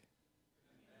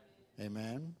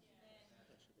 Amen?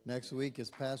 Next week is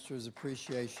Pastor's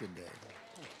Appreciation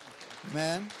Day.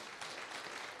 Amen?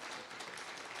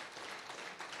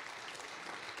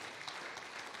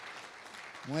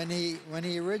 When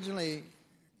he originally...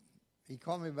 He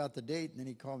called me about the date, and then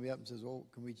he called me up and says, "Oh,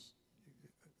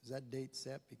 is that date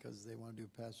set because they want to do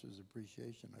Pastor's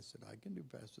Appreciation?" I said, "I can do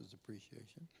Pastor's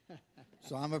Appreciation."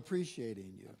 So I'm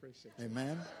appreciating you.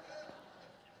 Amen.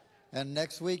 And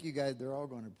next week, you guys, they're all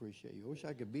going to appreciate you. I wish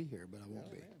I could be here, but I won't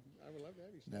be. I would love to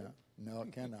have you. No,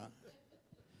 it cannot.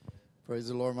 Praise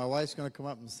the Lord. My wife's going to come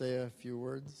up and say a few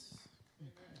words.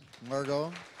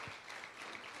 Margot.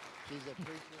 She's a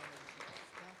preacher.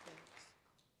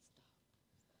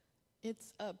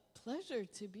 It's a pleasure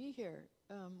to be here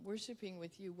worshiping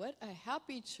with you. What a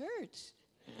happy church.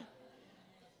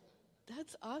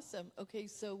 That's awesome. Okay,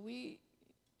 so we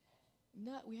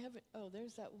haven't, oh,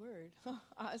 there's that word.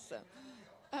 Awesome.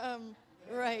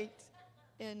 Right.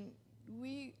 And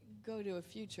we go to a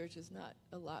few churches, not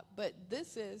a lot, but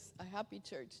this is a happy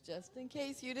church, just in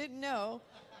case you didn't know.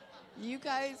 You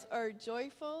guys are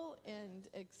joyful and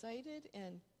excited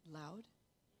and loud,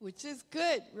 which is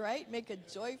good, right? Make a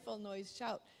joyful noise,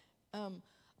 shout.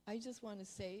 I just want to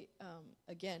say,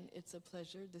 again, it's a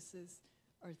pleasure. This is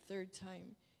our third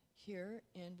time here,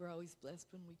 and we're always blessed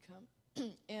when we come.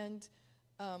 And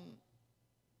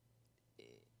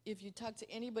if you talk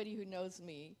to anybody who knows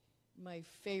me, my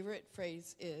favorite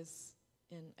phrase is,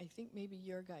 and I think maybe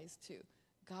your guys too,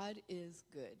 God is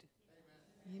good.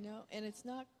 Amen. You know, and it's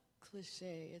not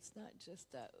cliche. It's not just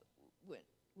that.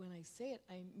 When I say it,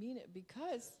 I mean it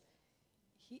because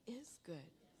he is good.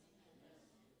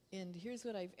 And here's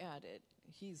what I've added.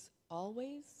 He's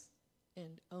always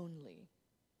and only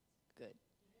good.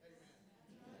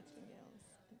 Nothing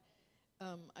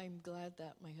else. I'm glad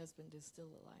that my husband is still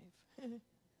alive.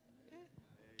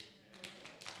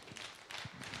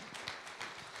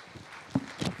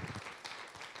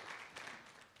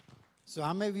 So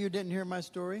how many of you didn't hear my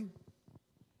story?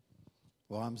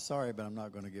 Well, I'm sorry, but I'm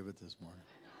not going to give it this morning.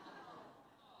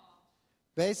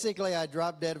 Basically, I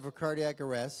dropped dead of a cardiac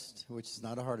arrest, which is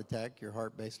not a heart attack. Your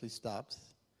heart basically stops.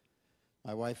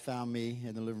 My wife found me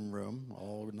in the living room,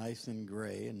 all nice and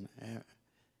gray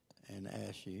and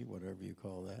ashy, whatever you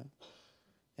call that.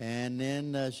 And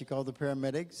then she called the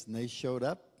paramedics, and they showed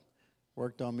up,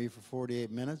 worked on me for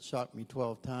 48 minutes, shocked me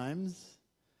 12 times.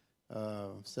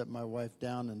 Set my wife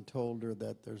down and told her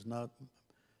that there's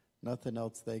nothing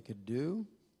else they could do.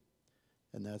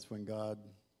 And that's when God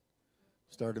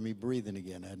started me breathing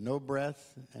again. I had no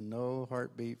breath and no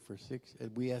heartbeat for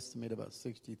we estimate about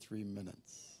 63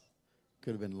 minutes.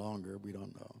 Could have been longer, we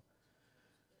don't know.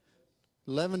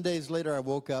 11 days later, I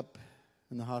woke up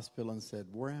in the hospital and said,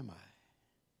 where am I?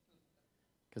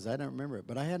 Because I don't remember it.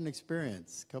 But I had an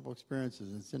experience, a couple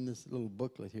experiences, and it's in this little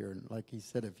booklet here. And like he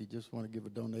said, if you just want to give a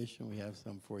donation, we have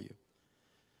some for you.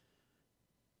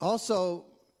 Also,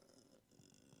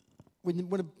 when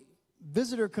a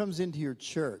visitor comes into your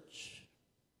church,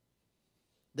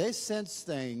 they sense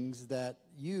things that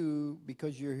you,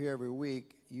 because you're here every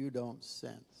week, you don't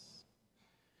sense.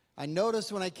 I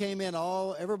noticed when I came in,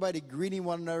 everybody greeting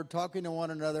one another, talking to one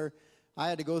another. I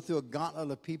had to go through a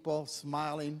gauntlet of people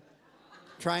smiling,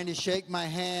 trying to shake my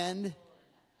hand.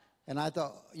 And I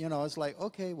thought, it's like,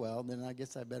 okay, well, then I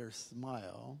guess I better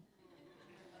smile.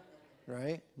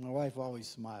 Right? My wife always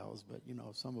smiles, but,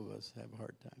 some of us have a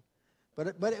hard time.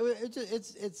 But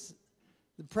it's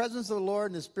the presence of the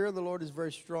Lord and the Spirit of the Lord is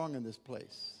very strong in this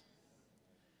place.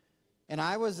 And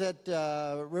I was at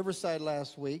Riverside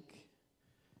last week,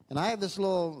 and I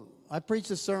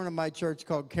preached a sermon in my church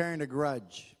called Carrying a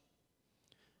Grudge.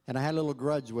 And I had a little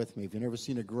grudge with me. If you've never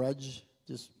seen a grudge,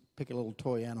 just pick a little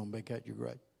toy animal and make out your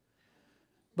grudge.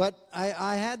 But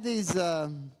I had these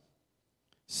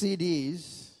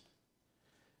CDs,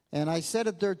 and I said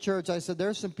at their church, I said,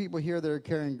 there's some people here that are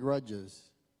carrying grudges.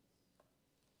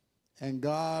 And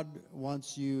God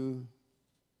wants you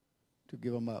to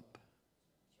give them up.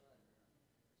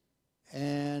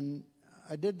 And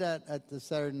I did that at the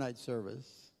Saturday night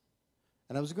service.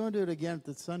 And I was going to do it again at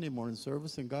the Sunday morning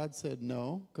service, and God said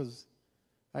no, because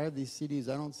I have these CDs.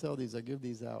 I don't sell these. I give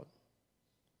these out.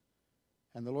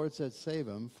 And the Lord said, save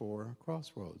them for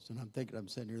Crossroads. And I'm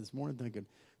sitting here this morning thinking,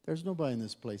 there's nobody in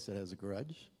this place that has a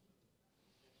grudge.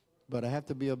 But I have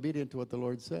to be obedient to what the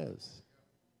Lord says.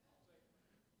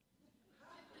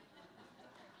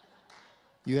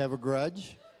 You have a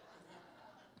grudge?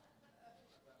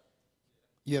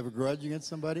 You have a grudge against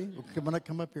somebody? Well,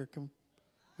 come up here. Come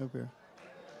up here.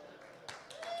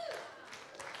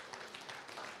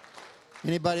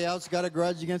 Anybody else got a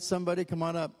grudge against somebody? Come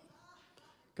on up.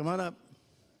 Come on up.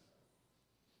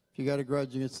 If you got a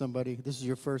grudge against somebody, this is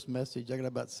your first message. I got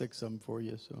about 6 of them for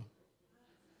you, so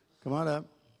come on up.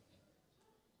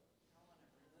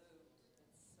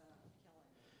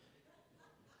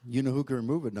 You know who can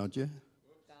remove it, don't you?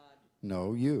 God.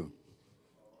 No, you.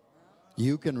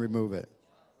 You can remove it.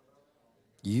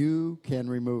 You can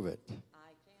remove it. I can.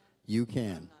 You can.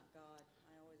 I'm not God.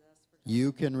 I always ask for God.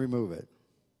 You can remove it.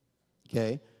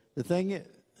 Okay? The thing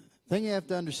you have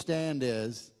to understand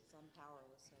is, some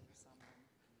powerless over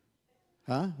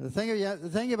someone. The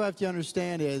thing you have to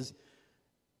understand is,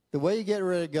 the way you get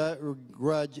rid of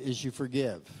grudge is you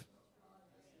forgive.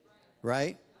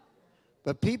 Right?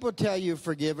 But people tell you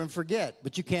forgive and forget,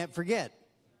 but you can't forget.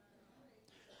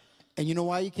 And you know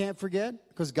why you can't forget?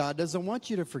 Because Because God doesn't want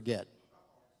you to forget.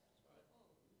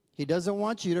 He doesn't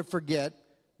want you to forget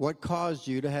what caused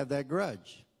you to have that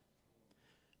grudge.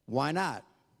 Why not?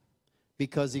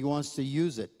 Because he wants to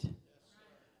use it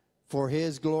for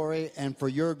his glory and for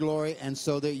your glory, and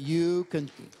so that you can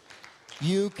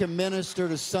minister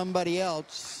to somebody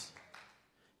else.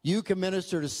 You can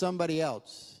minister to somebody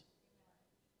else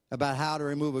about how to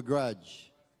remove a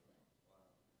grudge.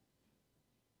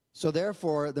 So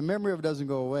therefore, the memory of it doesn't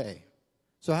go away.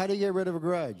 So how do you get rid of a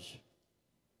grudge?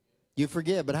 You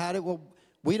forgive. But how do, well,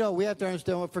 we have to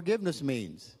understand what forgiveness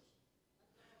means.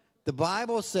 The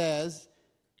Bible says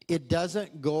it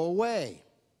doesn't go away.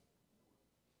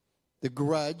 The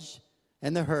grudge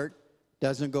and the hurt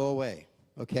doesn't go away.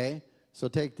 Okay? So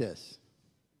take this.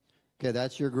 Okay,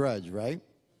 that's your grudge, right?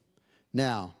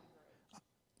 Now,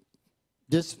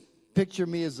 just picture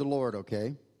me as the Lord,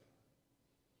 okay?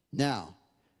 Now,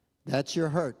 that's your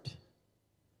hurt.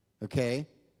 Okay?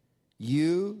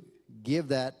 You give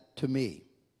that to me.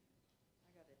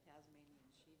 I got a Tasmanian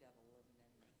she-devil living in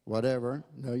me. Whatever.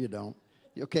 No, you don't.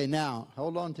 Okay, now,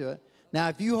 hold on to it. Now,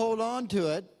 if you hold on to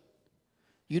it,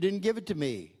 you didn't give it to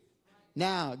me.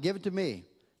 Now, give it to me.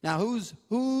 Now,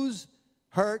 whose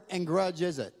hurt and grudge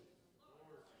is it?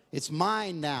 It's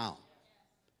mine now.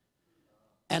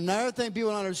 And another thing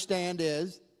people don't understand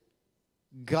is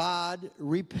God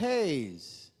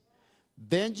repays.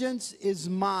 Vengeance is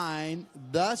mine,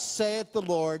 thus saith the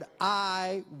Lord,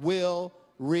 I will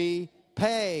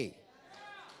repay.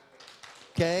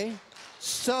 Okay?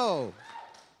 So,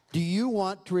 do you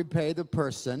want to repay the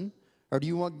person, or do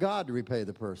you want God to repay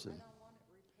the person? I don't want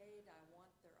it repaid. I want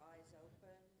their eyes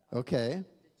open. Okay. I want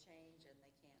them to change, and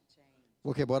they can't change.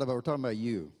 Okay, but what about, we're talking about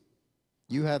you.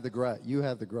 You have the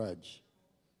grudge.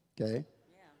 Okay?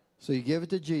 Yeah. So you give it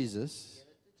to Jesus,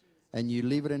 and you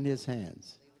leave it in his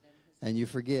hands. And you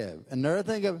forgive. Another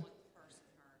thing of,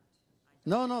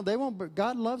 no, they won't. But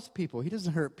God loves people. He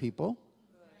doesn't hurt people.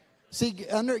 See, you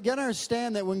got to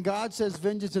understand that when God says,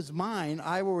 vengeance is mine,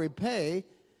 I will repay,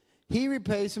 he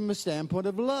repays from a standpoint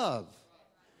of love.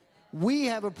 We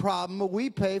have a problem, but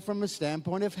we pay from a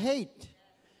standpoint of hate.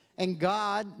 And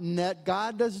God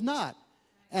does not.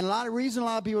 And a lot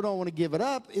of people don't want to give it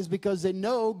up is because they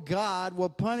know God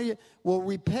will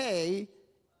repay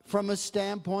from a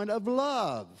standpoint of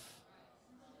love.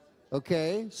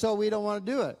 Okay? So we don't want to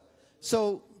do it.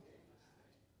 So,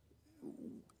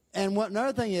 and what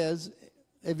another thing is,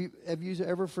 have you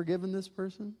ever forgiven this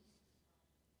person?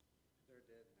 They're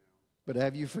dead now. But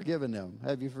have you forgiven them?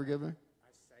 Have you forgiven?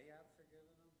 I say I've forgiven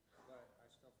them, but I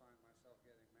still find myself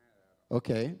getting mad at them.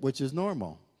 Okay, which is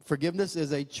normal. Forgiveness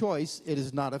is a choice. It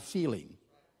is not a feeling.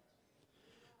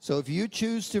 So if you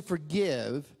choose to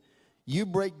forgive, you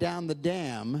break down the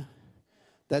dam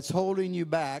that's holding you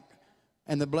back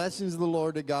and the blessings of the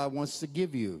Lord that God wants to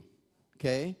give you.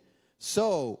 Okay?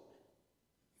 So,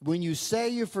 when you say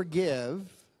you forgive,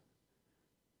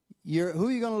 who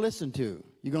are you going to listen to?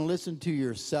 You're going to listen to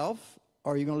yourself,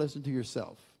 or are you going to listen to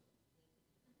yourself?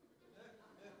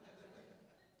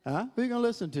 Huh? Who are you going to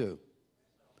listen to?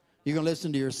 You going to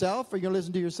listen to yourself, or you going to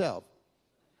listen to yourself?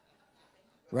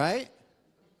 Right?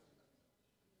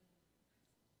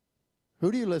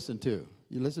 Who do you listen to?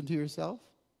 You listen to yourself?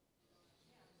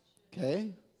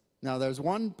 Okay. Now, there's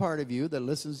one part of you that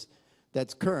listens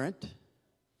that's current,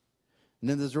 and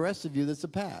then there's the rest of you that's the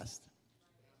past.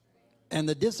 And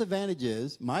the disadvantage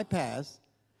is my past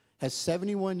has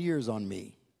 71 years on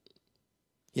me.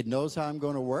 It knows how I'm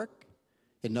going to work.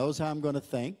 It knows how I'm going to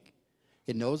think.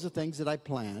 It knows the things that I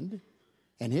planned.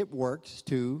 And it works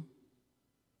to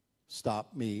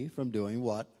stop me from doing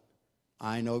what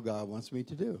I know God wants me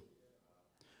to do.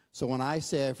 So when I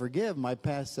say I forgive, my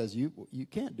past says, you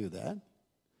can't do that.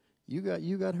 You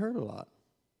got hurt a lot.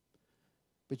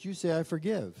 But you say I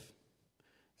forgive.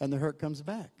 And the hurt comes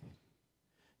back.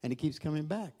 And it keeps coming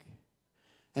back.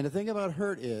 And the thing about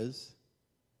hurt is,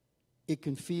 it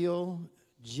can feel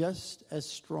just as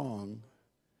strong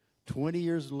 20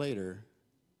 years later.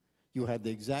 You'll have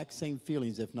the exact same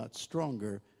feelings, if not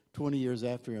stronger, 20 years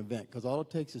after an event. Because all it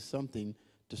takes is something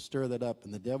to stir that up.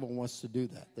 And the devil wants to do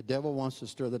that. The devil wants to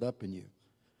stir that up in you.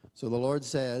 So the Lord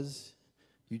says,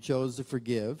 you chose to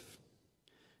forgive.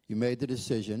 You made the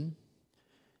decision.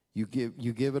 You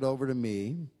give it over to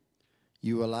me.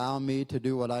 You allow me to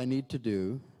do what I need to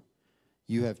do.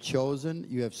 You have chosen,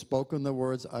 you have spoken the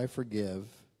words, I forgive,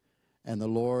 and the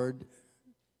Lord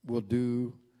will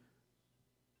do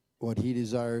what he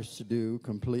desires to do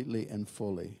completely and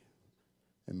fully.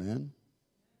 Amen?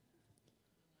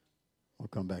 I'll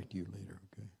come back to you later,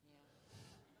 okay?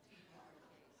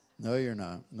 No, you're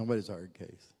not. Nobody's a hard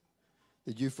case.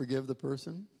 Did you forgive the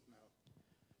person?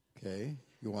 No. Okay.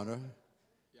 You want to?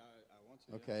 Yeah, I want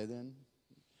to. Okay, then.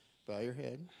 Bow your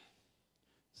head.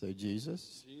 Say,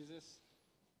 Jesus, Jesus,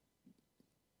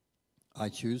 I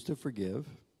choose to forgive.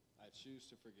 I choose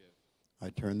to forgive. I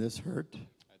turn this hurt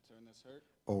I turn this hurt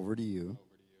over to you, over to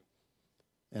you,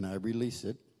 and I release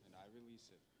it and I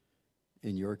release it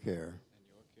in your care, in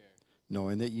your care,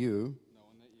 knowing that you,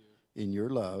 knowing that you, in your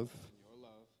love, in your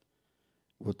love,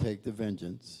 will take the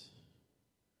vengeance.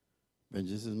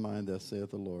 Vengeance is mine, thus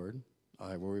saith the Lord.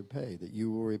 I will repay, that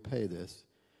you will repay this,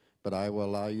 but I will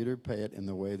allow you to repay it in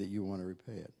the way that you want to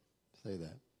repay it. Say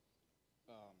that.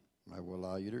 I will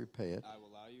allow you to repay it I will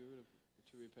allow you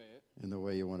to repay it in the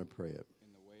way you want to pray it.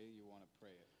 in the way you want to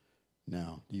pray it.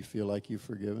 Now, do you feel like you've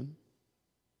forgiven?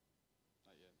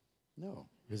 Not yet. No.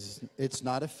 It's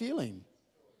not a feeling.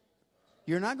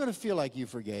 You're not going to feel like you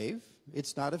forgave.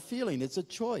 It's not a feeling. It's a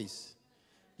choice.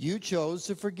 You chose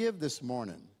to forgive this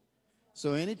morning.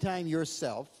 So anytime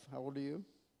yourself, how old are you?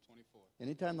 24.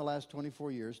 Anytime the last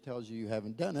 24 years tells you you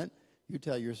haven't done it, you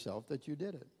tell yourself that you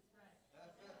did it.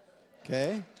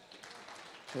 Okay?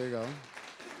 There you go.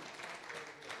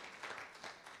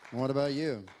 And what about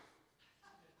you?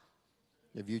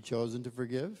 Have you chosen to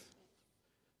forgive?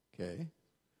 Okay.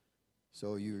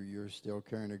 So you're still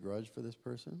carrying a grudge for this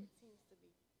person? It seems to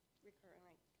be recurring,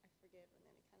 like I forgive and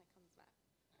then it kind of comes back.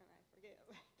 And I forgive,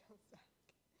 it comes back.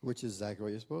 Which is exactly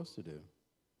what you're supposed to do.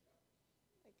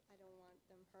 Like I don't want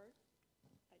them hurt.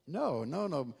 No. I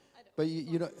don't, But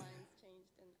you don't. My mind's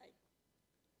changed and I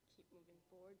keep moving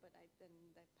forward, but then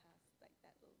that past, like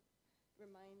that little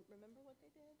remember what they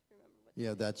did? Remember what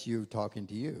Yeah, that's you talking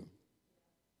to you.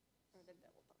 or the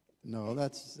devil talking to me. No,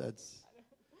 that's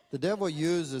the devil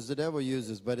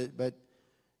uses, but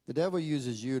the devil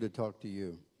uses you to talk to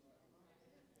you.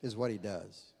 Is what he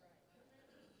does.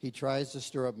 He tries to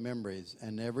stir up memories,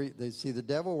 and the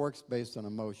devil works based on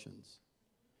emotions.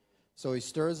 So he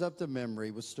stirs up the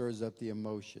memory, which stirs up the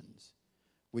emotions,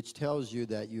 which tells you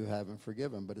that you haven't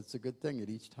forgiven. But it's a good thing that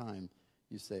each time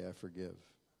you say, I forgive.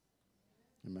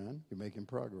 Amen? You're making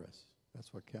progress.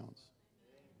 That's what counts.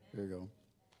 Here you go.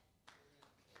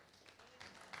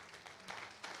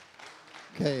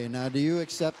 Okay, now do you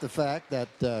accept the fact that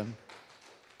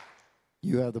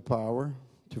you have the power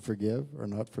to forgive or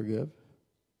not forgive?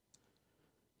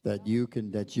 That you can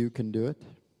do it?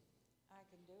 I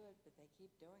can do it, but they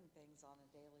keep doing things on a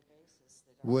daily basis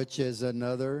that are Which is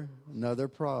another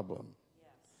problem.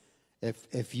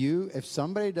 If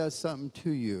somebody does something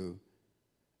to you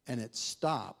and it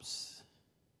stops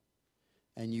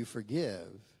and you forgive,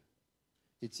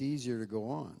 it's easier to go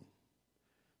on.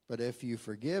 But if you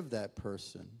forgive that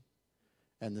person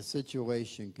and the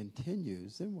situation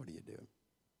continues, then what do you do? I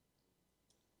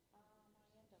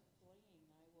end up fleeing.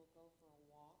 I will go for a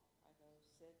walk. I go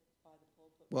sit by the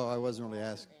pulpit. Well, I wasn't really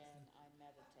asking. And I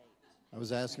meditate. I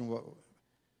was asking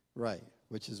right,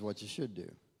 which is what you should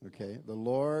do. Okay? The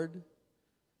Lord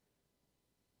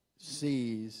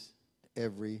sees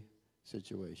every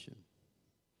situation.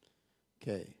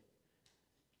 Okay.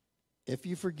 If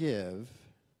you forgive,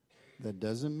 that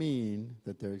doesn't mean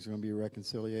that there's going to be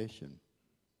reconciliation.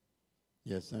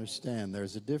 Yes, I understand.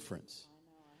 There's a difference.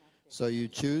 So you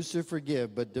choose to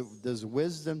forgive, but does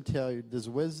wisdom tell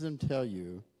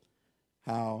you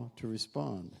how to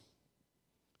respond?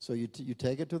 So you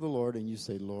take it to the Lord and you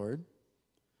say, Lord,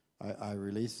 I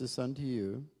release this unto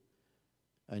you.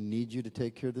 I need you to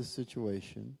take care of this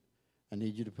situation. I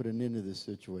need you to put an end to this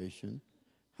situation.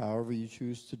 However you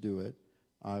choose to do it,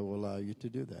 I will allow you to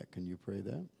do that. Can you pray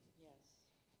that? Yes.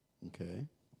 Okay.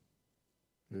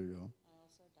 There you go. I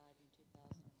also died in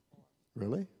 2004.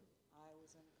 Really? I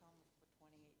was in a coma for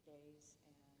 28 days,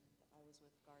 and I was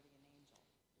with Guardian Angel.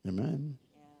 Amen.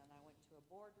 And I went to a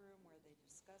boardroom where they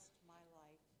discussed my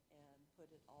life and put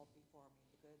it all before me,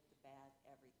 the good, the bad,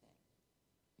 everything.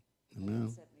 Amen. And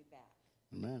it sent me back.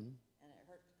 Amen. And it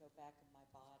hurt to go back in my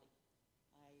body.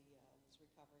 I was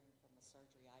recovering from a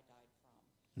surgery I died from.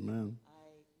 Amen.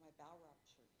 My bowel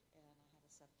ruptured, and I had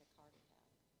a septic heart attack.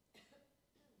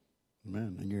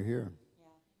 Amen. And you're here.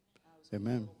 Yeah. I was with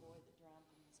Amen. a little boy that drowned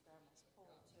in his grandma's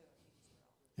pool, too.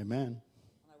 Amen.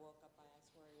 When I woke up, I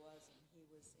asked where he was, and he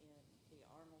was in the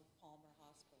Arnold Palmer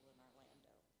Hospital in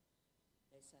Orlando.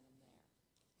 They sent him there.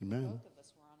 Amen. Both of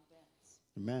us were on vents.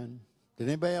 Amen. Did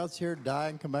anybody else here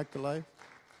die and come back to life?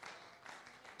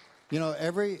 You know,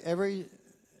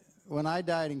 when I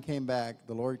died and came back,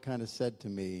 the Lord kind of said to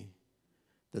me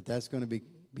that that's going to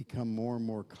become more and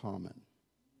more common.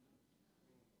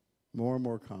 More and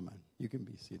more common. You can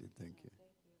be seated. Thank you.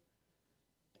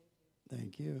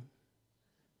 Thank you.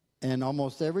 And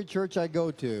almost every church I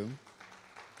go to,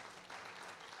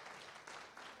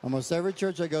 Almost every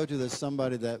church I go to, there's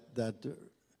somebody that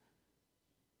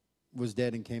was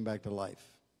dead and came back to life.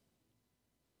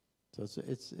 So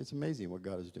it's amazing what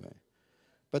God is doing.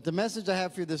 But the message I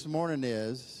have for you this morning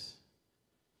is,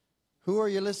 who are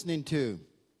you listening to?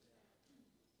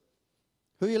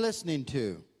 Who are you listening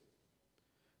to?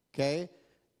 Okay?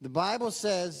 The Bible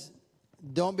says,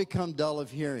 don't become dull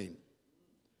of hearing.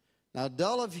 Now,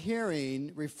 dull of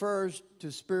hearing refers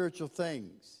to spiritual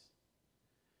things.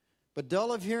 But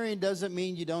dull of hearing doesn't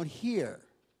mean you don't hear.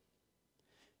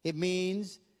 It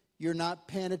means you're not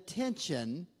paying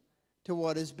attention to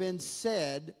what has been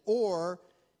said, or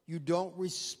you don't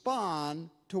respond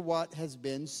to what has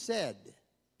been said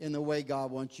in the way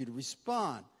God wants you to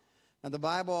respond. Now, the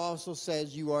Bible also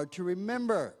says you are to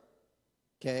remember.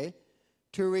 Okay?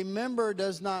 To remember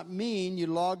does not mean you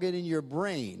log it in your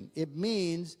brain. It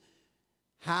means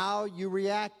how you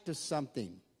react to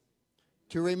something.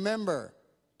 To remember.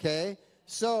 Okay?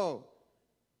 So,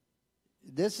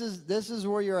 this is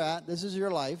where you're at. This is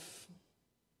your life.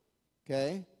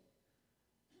 Okay?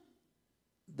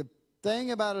 The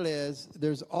thing about it is,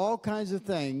 there's all kinds of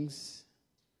things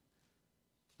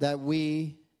that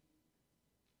we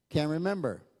can't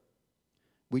remember.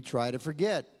 We try to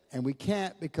forget, and we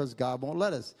can't because God won't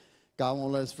let us. God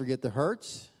won't let us forget the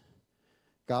hurts.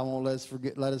 God won't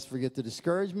let us forget the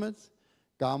discouragements.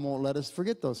 God won't let us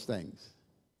forget those things.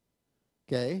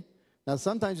 Okay? Now,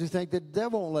 sometimes we think that the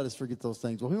devil won't let us forget those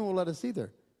things. Well, he won't let us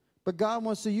either. But God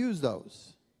wants to use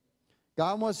those.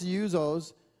 God wants to use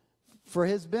those for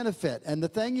his benefit. And the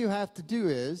thing you have to do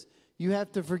is, you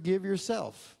have to forgive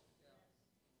yourself.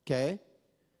 Okay?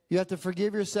 You have to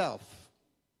forgive yourself.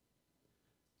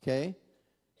 Okay?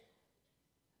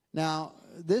 Now,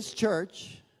 this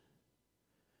church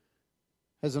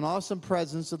has an awesome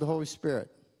presence of the Holy Spirit.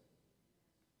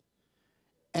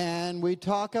 And we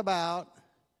talk about,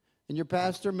 and your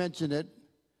pastor mentioned it,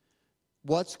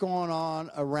 what's going on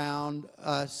around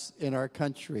us in our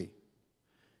country.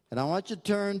 And I want you to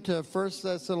turn to 1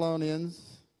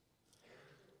 Thessalonians.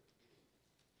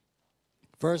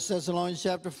 1 Thessalonians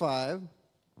chapter 5.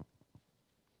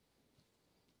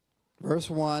 Verse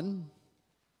 1.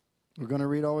 We're going to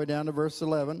read all the way down to verse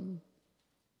 11.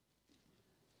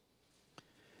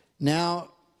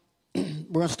 Now, we're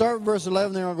going to start with verse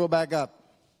 11, then we're going to go back up.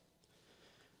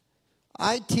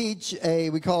 I teach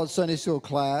we call it Sunday school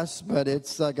class, but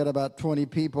it's got about 20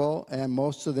 people, and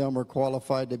most of them are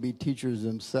qualified to be teachers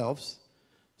themselves.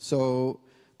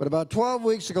 But about 12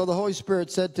 weeks ago, the Holy Spirit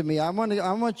said to me, I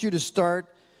want you to start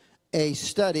a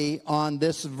study on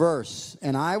this verse,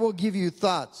 and I will give you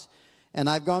thoughts. And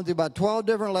I've gone through about 12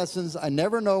 different lessons. I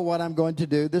never know what I'm going to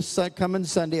do. This coming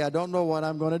Sunday, I don't know what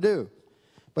I'm going to do.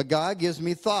 But God gives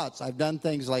me thoughts. I've done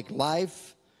things like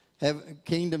life,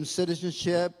 kingdom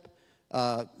citizenship,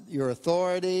 your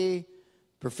authority,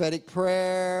 prophetic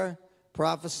prayer,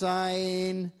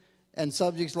 prophesying, and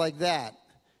subjects like that.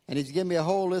 And he's given me a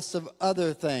whole list of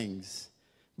other things.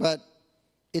 But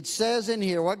it says in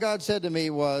here, what God said to me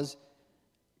was,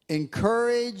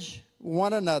 encourage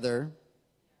one another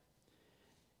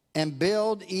and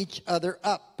build each other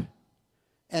up.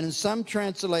 And in some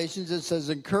translations it says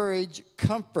encourage,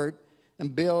 comfort,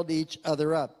 and build each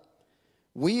other up.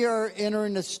 We are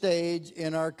entering a stage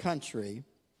in our country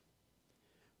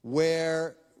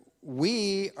where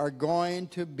we are going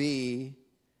to be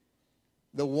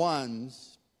the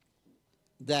ones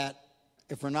that,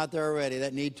 if we're not there already,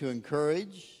 that need to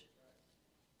encourage,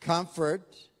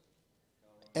 comfort,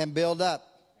 and build up.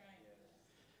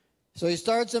 So he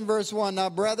starts in verse 1. Now,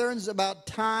 brethren, about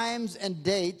times and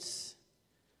dates,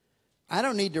 I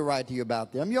don't need to write to you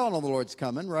about them. You all know the Lord's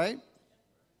coming, right?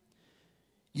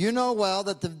 You know well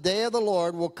that the day of the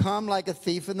Lord will come like a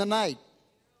thief in the night.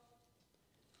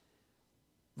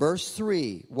 Verse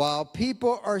 3. While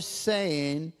people are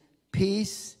saying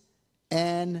peace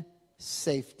and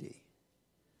safety.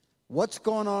 What's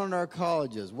going on in our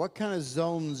colleges? What kind of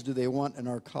zones do they want in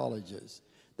our colleges?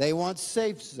 They want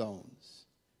safe zones.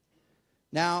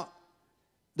 Now,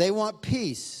 they want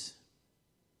peace,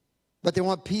 but they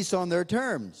want peace on their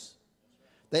terms.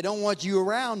 They don't want you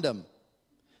around them.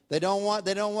 They don't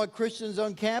want Christians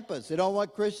on campus. They don't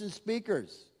want Christian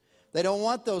speakers. They don't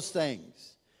want those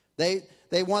things. They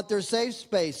want their safe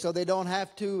space so they don't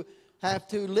have to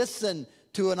listen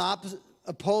to an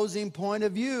opposing point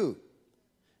of view.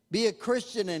 Be a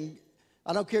Christian, and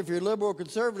I don't care if you're liberal or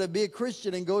conservative, be a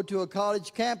Christian and go to a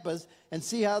college campus and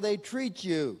see how they treat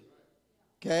you.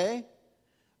 Okay?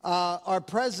 Our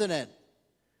president,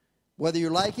 whether you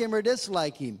like him or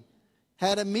dislike him,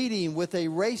 had a meeting with a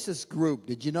racist group.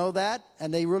 Did you know that?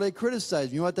 And they really criticized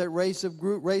him. You know what that racist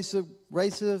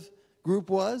group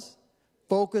was?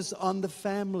 Focus on the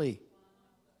family.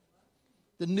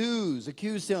 The news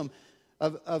accused him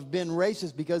of being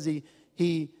racist because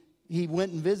he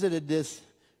went and visited this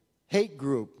hate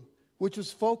group, which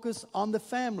was focused on the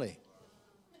family.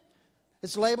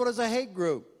 It's labeled as a hate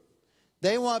group.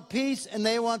 They want peace and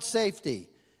they want safety.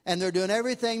 And they're doing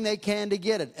everything they can to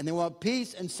get it. And they want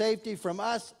peace and safety from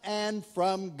us and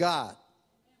from God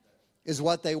is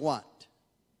what they want.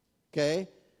 Okay?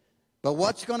 But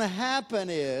what's going to happen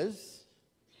is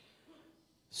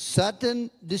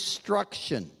sudden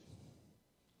destruction.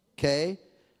 Okay?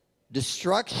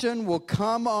 Destruction will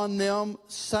come on them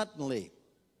suddenly.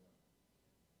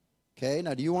 Okay?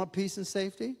 Now, do you want peace and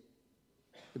safety?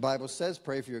 The Bible says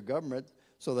pray for your government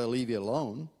so they'll leave you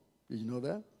alone. Did you know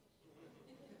that?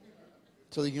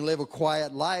 So that you can live a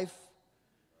quiet life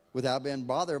without being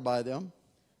bothered by them.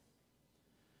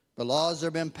 The laws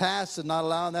have been passed and not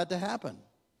allowing that to happen.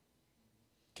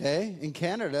 Okay? In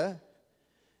Canada,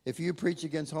 if you preach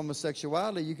against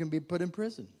homosexuality, you can be put in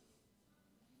prison.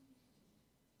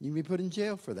 You can be put in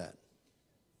jail for that.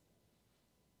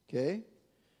 Okay?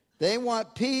 They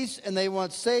want peace and they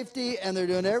want safety, and they're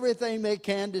doing everything they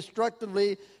can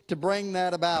destructively to bring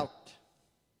that about.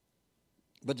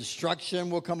 But destruction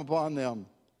will come upon them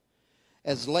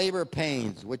as labor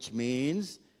pains, which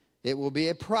means it will be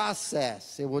a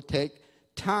process. It will take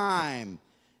time,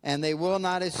 and they will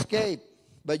not escape.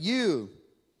 But you're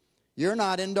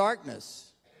not in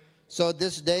darkness. So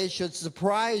this day should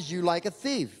surprise you like a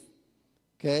thief.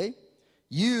 Okay?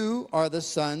 You are the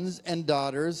sons and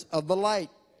daughters of the light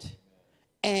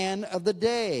and of the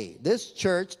day. This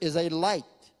church is a light.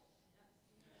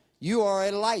 You are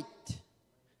a light.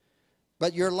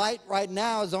 But your light right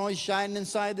now is only shining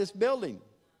inside this building.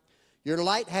 Your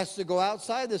light has to go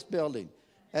outside this building.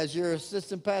 As your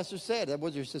assistant pastor said, that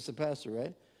was your assistant pastor,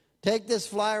 right? Take this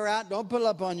flyer out. Don't put it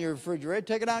up on your refrigerator.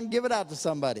 Take it out and give it out to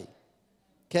somebody.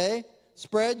 Okay?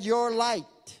 Spread your light.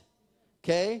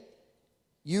 Okay?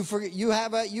 You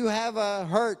have a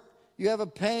hurt. You have a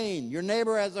pain. Your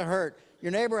neighbor has a hurt.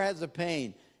 Your neighbor has a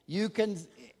pain. You can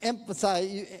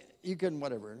emphasize. You can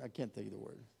whatever. I can't think of the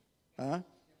word. Huh?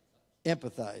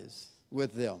 Empathize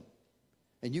with them.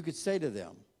 And you could say to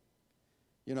them,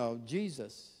 you know,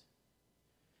 Jesus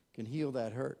can heal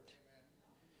that hurt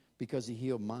because he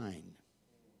healed mine.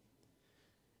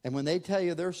 And when they tell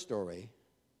you their story,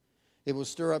 it will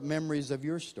stir up memories of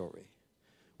your story,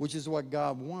 which is what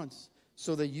God wants,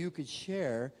 so that you could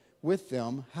share with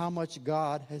them how much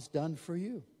God has done for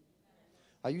you.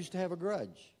 I used to have a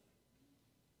grudge.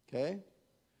 Okay?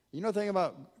 You know the thing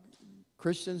about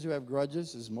Christians who have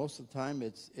grudges is most of the time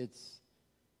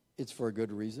it's for a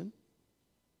good reason.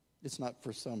 It's not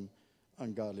for some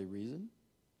ungodly reason.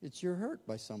 It's you're hurt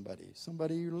by somebody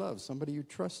you love, somebody you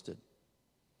trusted.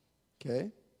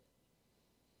 Okay?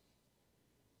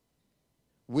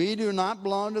 We do not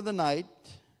belong to the night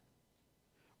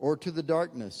or to the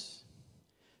darkness.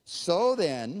 So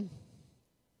then,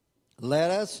 let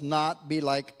us not be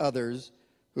like others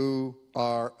who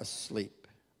are asleep.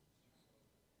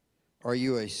 Are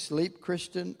you a sleep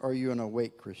Christian or are you an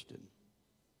awake Christian?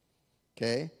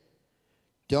 Okay?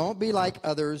 Don't be like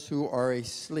others who are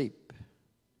asleep.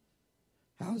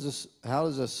 How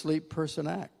does a sleep person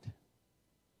act?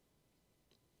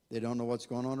 They don't know what's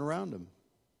going on around them.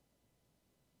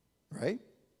 Right?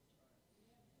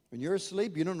 When you're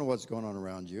asleep, you don't know what's going on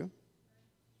around you.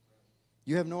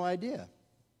 You have no idea.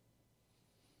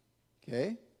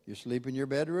 Okay? You sleep in your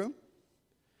bedroom.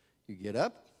 You get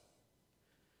up.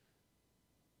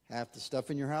 Half the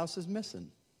stuff in your house is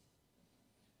missing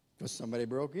because somebody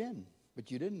broke in,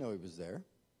 but you didn't know he was there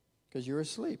because you're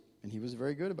asleep, and he was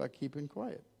very good about keeping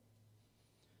quiet.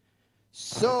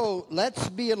 So let's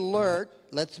be alert,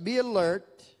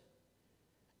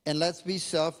 and let's be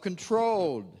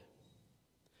self-controlled.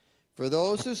 For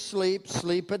those who sleep,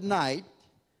 sleep at night,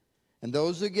 and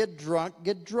those who get drunk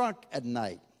at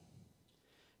night.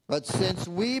 But since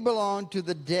we belong to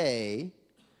the day,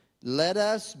 let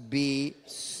us be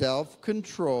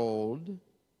self-controlled,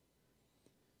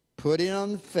 putting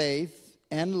on faith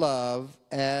and love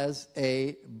as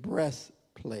a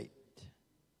breastplate.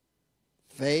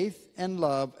 Faith and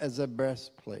love as a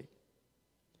breastplate.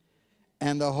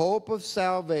 And the hope of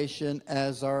salvation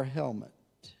as our helmet.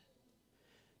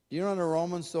 Do you know when a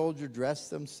Roman soldier dressed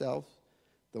themselves,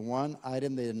 the one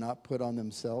item they did not put on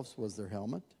themselves was their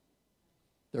helmet?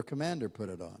 Their commander put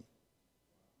it on.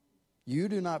 You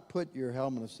do not put your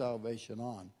helmet of salvation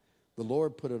on. The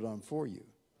Lord put it on for you.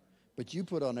 But you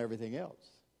put on everything else.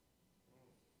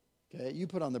 Okay? You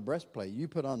put on the breastplate. You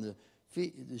put on the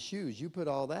feet, the shoes. You put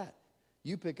all that.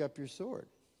 You pick up your sword.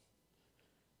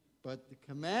 But the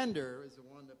commander is the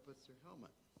one that puts their helmet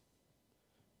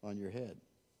on your head.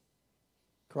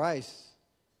 Christ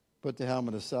put the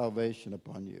helmet of salvation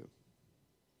upon you.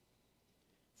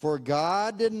 For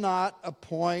God did not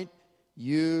appoint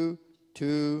you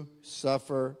to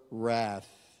suffer wrath.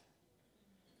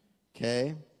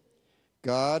 Okay?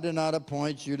 God did not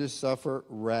appoint you to suffer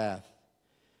wrath.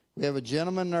 We have a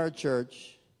gentleman in our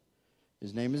church.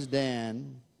 His name is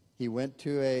Dan. He went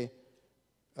to a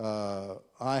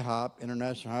IHOP,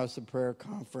 International House of Prayer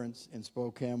Conference in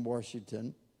Spokane,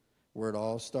 Washington, where it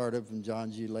all started from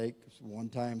John G. Lake. One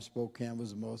time Spokane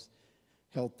was the most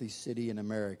healthy city in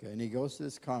America. And he goes to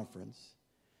this conference,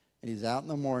 and he's out in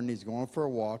the morning, he's going for a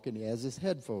walk, and he has his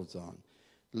headphones on,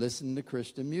 listening to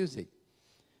Christian music.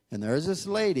 And there's this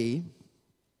lady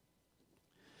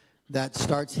that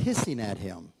starts hissing at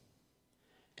him.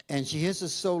 And she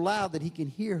hisses so loud that he can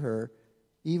hear her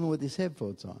even with his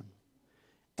headphones on.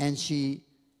 And she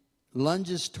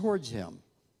lunges towards him.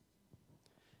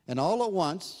 And all at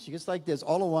once, she gets like this,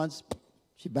 all at once,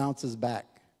 she bounces back.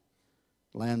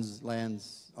 Lands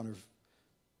on her,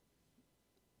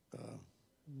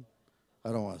 I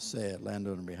don't want to say it, land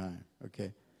on her behind,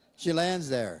 okay? She lands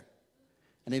there.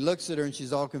 And he looks at her and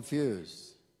she's all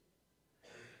confused.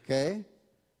 Okay?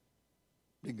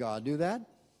 Did God do that?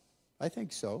 I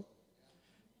think so.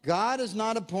 God has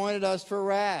not appointed us for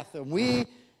wrath. And we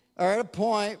are at a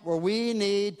point where we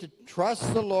need to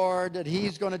trust the Lord that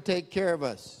He's going to take care of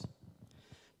us.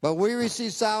 But we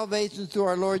receive salvation through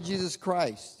our Lord Jesus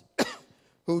Christ,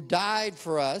 who died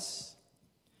for us.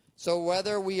 So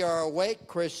whether we are awake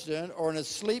Christian or an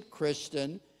asleep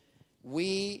Christian,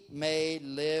 we may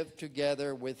live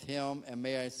together with Him, and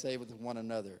may I say with one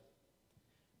another.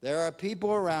 There are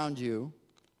people around you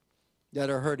that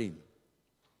are hurting.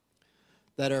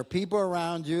 That are people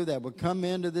around you that would come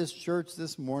into this church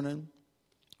this morning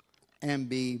and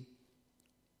be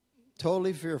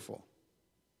totally fearful,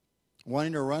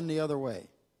 wanting to run the other way,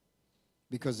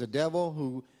 because the devil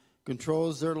who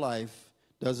controls their life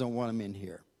doesn't want them in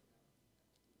here.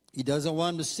 He doesn't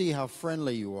want them to see how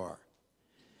friendly you are.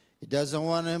 He doesn't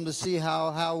want them to see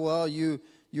how well you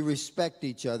respect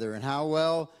each other and how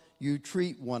well you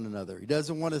treat one another. He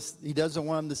doesn't want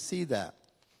them to see that.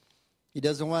 He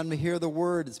doesn't want them to hear the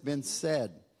word that's been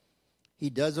said. He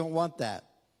doesn't want that.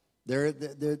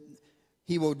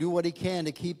 He will do what he can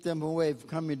to keep them away from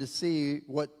coming to see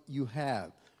what you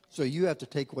have. So you have to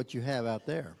take what you have out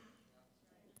there.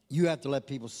 You have to let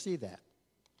people see that.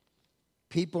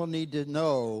 People need to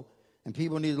know, and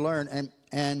people need to learn.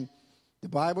 And the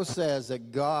Bible says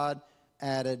that God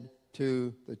added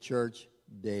to the church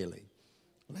daily.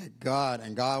 Let God,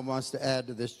 and God wants to add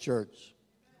to this church.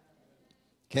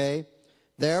 Okay?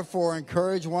 Therefore,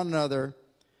 encourage one another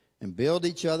and build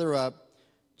each other up,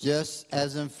 just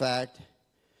as in fact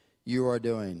you are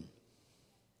doing.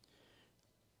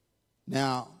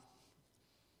 Now,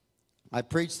 I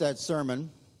preached that sermon,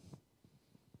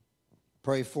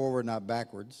 Pray Forward, Not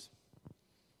Backwards,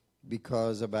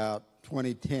 because about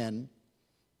 2010,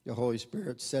 the Holy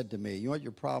Spirit said to me, you know what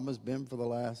your problem has been for the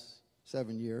last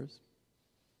 7 years?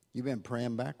 You've been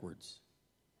praying backwards.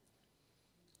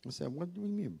 I said, what do you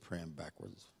mean praying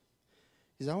backwards?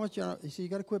 He said, you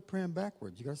got to quit praying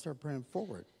backwards. You got to start praying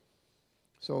forward.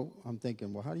 So I'm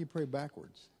thinking, well, how do you pray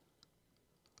backwards?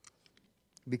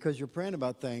 Because you're praying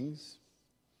about things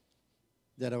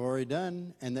that I've already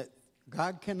done and that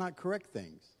God cannot correct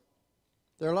things.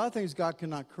 There are a lot of things God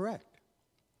cannot correct,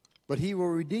 but He will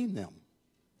redeem them.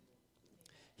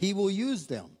 He will use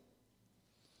them.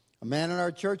 A man in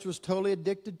our church was totally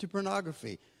addicted to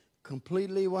pornography,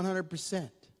 completely 100%.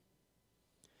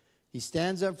 He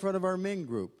stands up in front of our men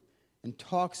group and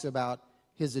talks about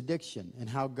his addiction and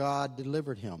how God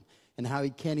delivered him and how he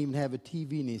can't even have a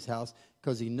TV in his house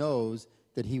because he knows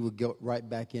that he would go right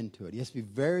back into it. He has to be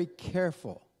very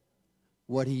careful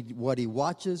what he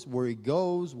watches, where he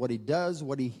goes, what he does,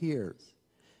 what he hears.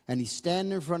 And he's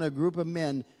standing in front of a group of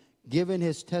men giving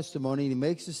his testimony, and he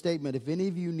makes a statement, if any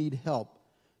of you need help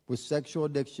with sexual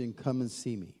addiction, come and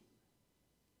see me.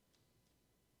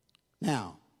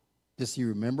 Now, does he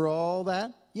remember all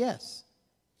that? Yes.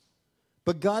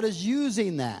 But God is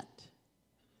using that.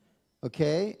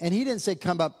 Okay? And he didn't say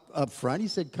come up front. He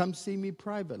said come see me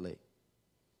privately.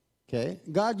 Okay?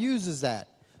 God uses that.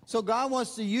 So God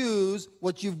wants to use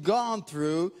what you've gone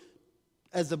through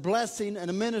as a blessing and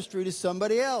a ministry to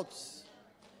somebody else.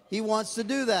 He wants to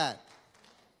do that.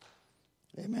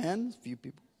 Amen? A few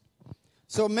people.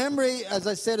 So memory, as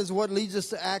I said, is what leads us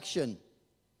to action.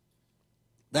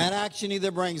 That action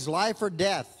either brings life or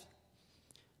death,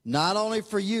 not only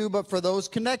for you, but for those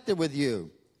connected with you.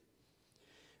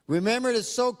 Remember, it is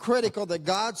so critical that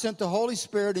God sent the Holy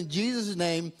Spirit in Jesus'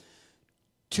 name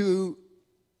to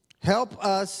help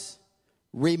us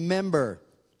remember.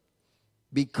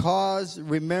 Because,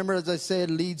 remember, as I said,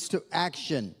 it leads to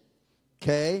action.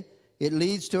 Okay? It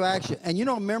leads to action. And you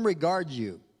know, memory guards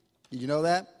you. Did you know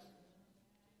that?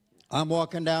 I'm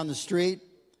walking down the street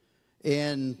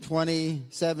in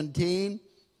 2017,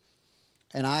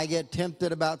 and I get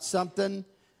tempted about something,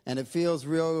 and it feels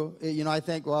real, you know, I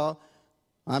think, well,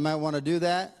 I might want to do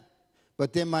that.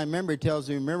 But then my memory tells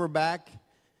me, remember back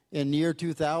in the year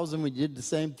 2000, we did the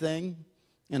same thing?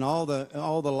 And all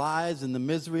the lies and the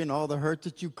misery and all the hurt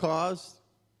that you caused.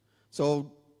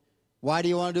 So why do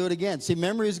you want to do it again? See,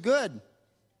 memory is good.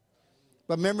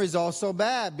 But memory is also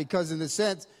bad because in a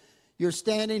sense, you're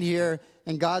standing here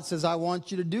and God says, I want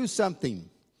you to do something.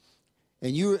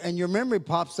 And your memory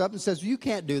pops up and says, well, you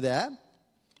can't do that.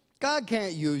 God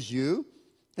can't use you.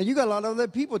 And you got a lot of other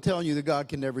people telling you that God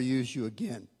can never use you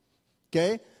again.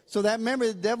 Okay? So that memory,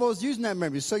 the devil is using that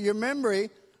memory. So your memory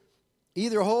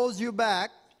either holds you back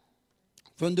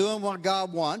from doing what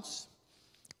God wants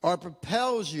or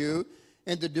propels you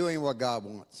into doing what God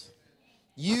wants.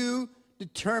 You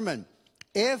determine.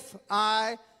 If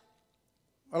I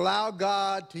allow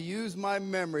God to use my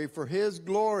memory for His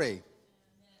glory,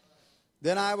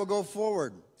 then I will go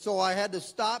forward. So I had to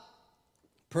stop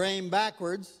praying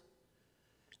backwards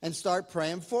and start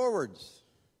praying forwards.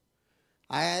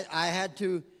 I had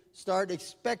to start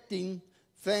expecting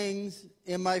things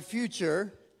in my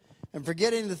future and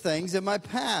forgetting the things in my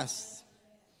past.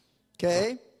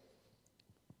 Okay?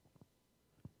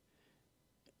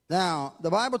 Now, the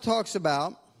Bible talks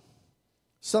about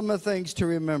some of the things to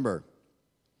remember.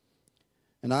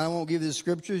 And I won't give you the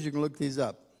scriptures. You can look these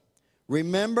up.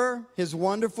 Remember His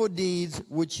wonderful deeds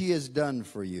which He has done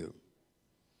for you.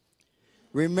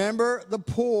 Remember the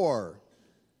poor.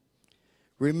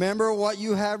 Remember what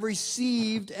you have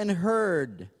received and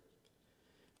heard.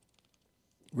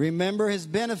 Remember His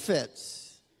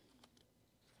benefits.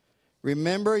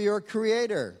 Remember your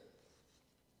Creator.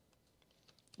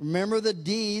 Remember the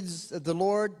deeds that the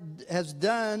Lord has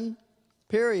done,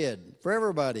 period, for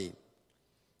everybody.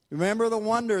 Remember the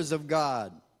wonders of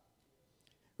God.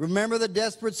 Remember the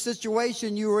desperate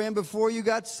situation you were in before you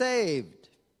got saved.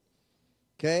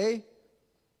 Okay?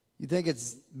 You think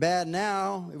it's bad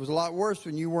now. It was a lot worse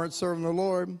when you weren't serving the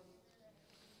Lord.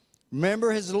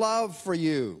 Remember His love for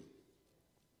you.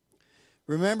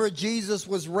 Remember Jesus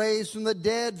was raised from the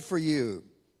dead for you.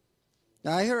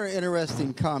 Now, I hear an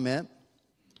interesting comment.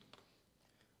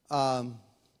 And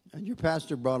your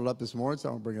pastor brought it up this morning, so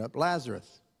I'm going to bring it up.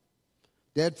 Lazarus,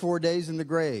 dead 4 days in the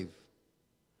grave.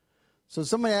 So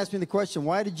somebody asked me the question,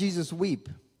 why did Jesus weep?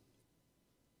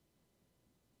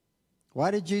 Why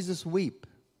did Jesus weep?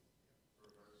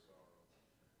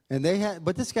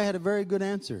 But this guy had a very good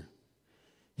answer.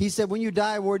 He said, when you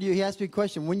die, he asked me a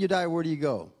question, when you die, where do you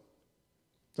go?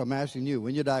 So I'm asking you,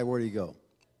 when you die, where do you go?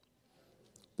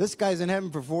 This guy's in heaven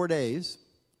for 4 days.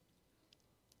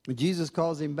 And Jesus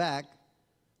calls him back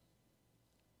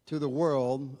to the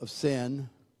world of sin.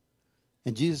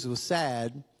 And Jesus was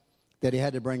sad that He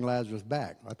had to bring Lazarus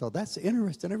back. I thought, that's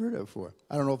interesting. I never heard of it before.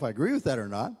 I don't know if I agree with that or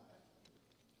not.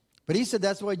 But he said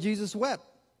that's why Jesus wept.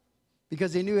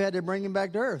 Because He knew He had to bring him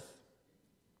back to earth.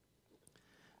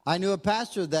 I knew a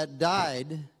pastor that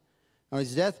died on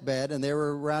his deathbed, and they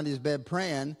were around his bed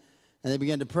praying, and they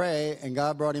began to pray, and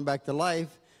God brought him back to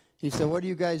life. He said, what are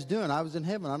you guys doing? I was in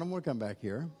heaven. I don't want to come back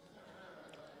here.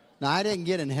 Now, I didn't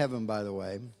get in heaven, by the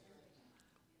way.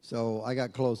 So I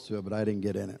got close to it, but I didn't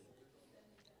get in it.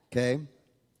 Okay?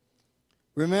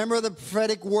 Remember the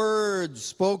prophetic words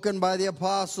spoken by the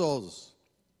apostles.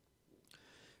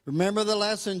 Remember the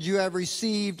lessons you have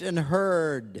received and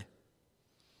heard.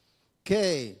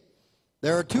 Okay,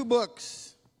 there are 2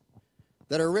 books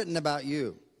that are written about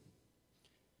you.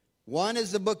 One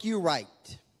is the book you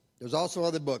write. There's also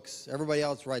other books. Everybody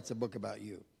else writes a book about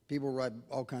you. People write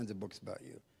all kinds of books about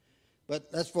you. But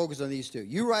let's focus on these 2.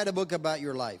 You write a book about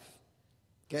your life.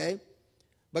 Okay?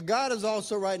 But God is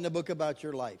also writing a book about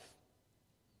your life.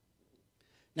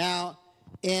 Now,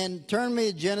 turn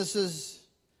me to Genesis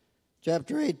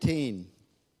chapter 18,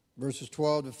 verses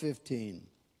 12 to 15.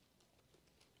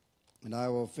 And I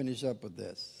will finish up with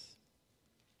this.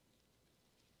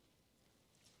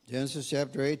 Genesis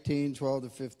chapter 18, 12 to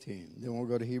 15. Then we'll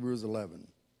go to Hebrews 11.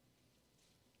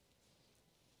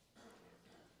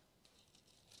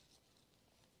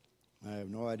 I have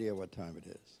no idea what time it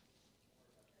is.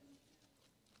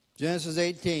 Genesis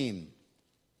 18.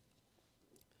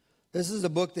 This is a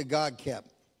book that God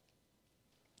kept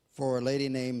for a lady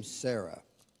named Sarah.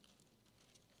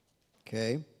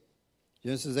 Okay?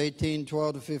 Genesis 18,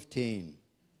 12 to 15.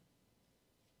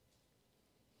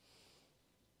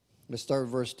 Let's start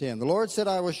with verse 10. The Lord said,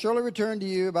 I will surely return to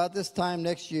you about this time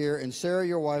next year, and Sarah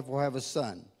your wife will have a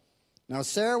son. Now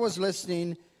Sarah was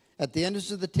listening at the entrance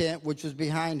of the tent, which was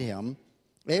behind him.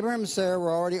 Abraham and Sarah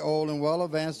were already old and well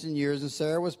advanced in years, and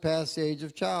Sarah was past the age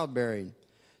of childbearing.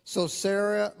 So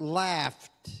Sarah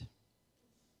laughed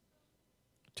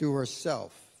to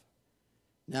herself.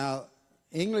 Now,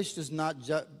 English does not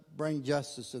bring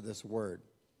justice to this word.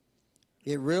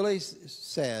 It really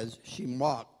says she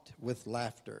mocked with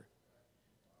laughter.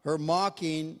 Her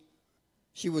mocking,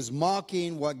 she was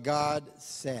mocking what God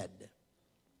said.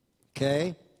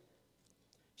 Okay?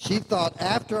 She thought,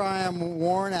 after I am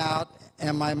worn out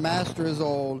and my master is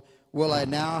old, will I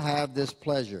now have this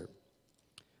pleasure?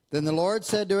 Then the Lord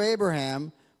said to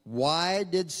Abraham, why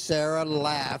did Sarah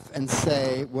laugh and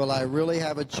say, will I really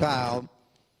have a child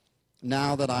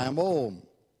now that I am old?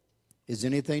 Is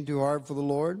anything too hard for the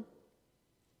Lord?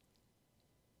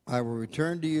 I will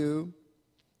return to you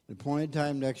at the appointed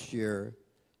time next year,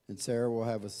 and Sarah will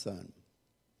have a son.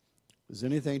 Is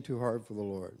anything too hard for the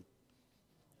Lord?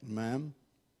 Amen?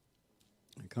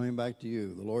 And coming back to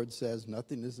you, the Lord says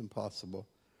nothing is impossible.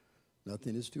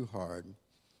 Nothing is too hard.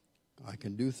 I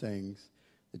can do things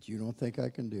that you don't think I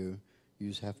can do. You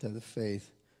just have to have the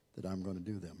faith that I'm going to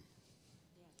do them.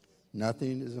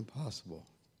 Nothing is impossible.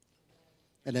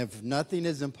 And if nothing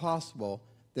is impossible,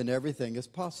 then everything is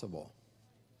possible.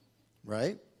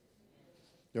 Right?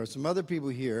 There are some other people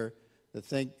here that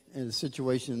think in a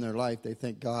situation in their life, they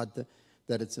think God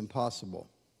that it's impossible.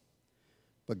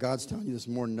 But God's telling you this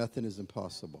morning, nothing is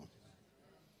impossible.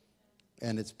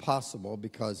 And it's possible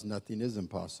because nothing is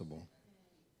impossible.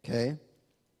 Okay?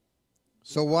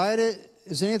 So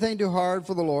is anything too hard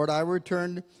for the Lord? I will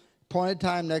return appointed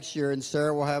time next year, and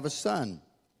Sarah will have a son.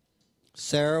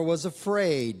 Sarah was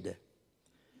afraid.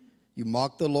 You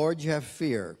mock the Lord, you have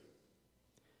fear.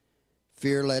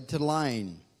 Fear led to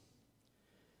lying.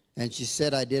 And she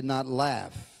said, I did not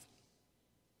laugh.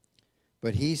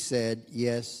 But he said,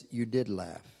 yes, you did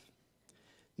laugh.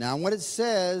 Now, when it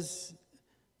says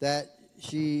that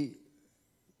she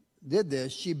did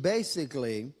this, she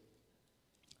basically,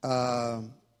 now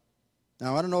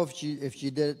I don't know if she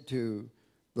did it to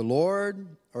the Lord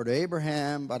or to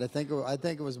Abraham, but I think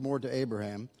it was more to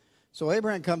Abraham. So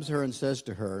Abraham comes to her and says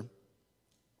to her,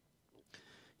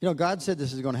 you know, God said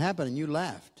this is going to happen, and you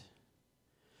laughed.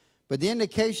 But the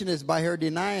indication is by her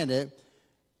denying it,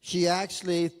 she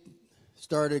actually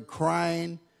started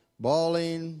crying,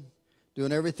 bawling,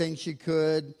 doing everything she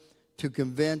could to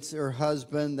convince her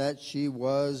husband that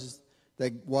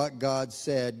that what God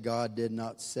said, God did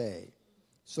not say.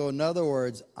 So in other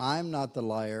words, I'm not the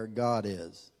liar, God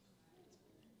is.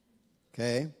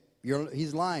 Okay?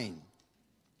 He's lying.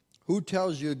 Who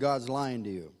tells you God's lying to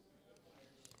you?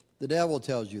 The devil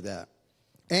tells you that.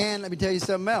 And let me tell you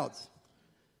something else.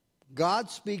 God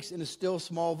speaks in a still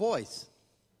small voice.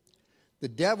 The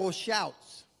devil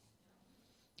shouts.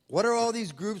 What are all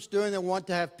these groups doing that want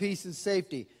to have peace and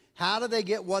safety? How do they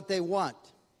get what they want?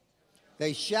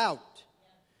 They shout.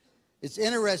 It's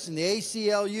interesting. The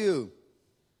ACLU,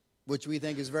 which we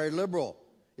think is very liberal,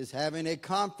 is having a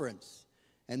conference.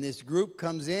 And this group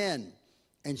comes in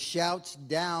and shouts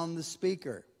down the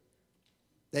speaker.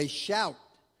 They shout.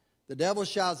 The devil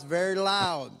shouts very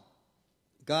loud.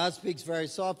 God speaks very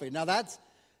softly. Now that's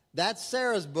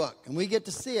Sarah's book, and we get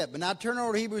to see it. But now turn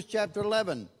over to Hebrews chapter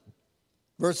 11,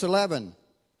 verse 11.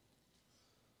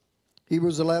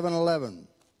 Hebrews 11:11.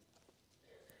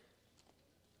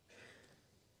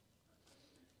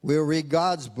 We'll read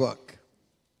God's book.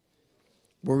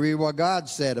 We'll read what God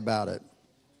said about it.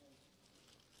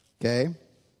 Okay?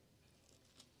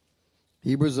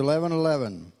 Hebrews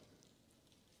 11:11.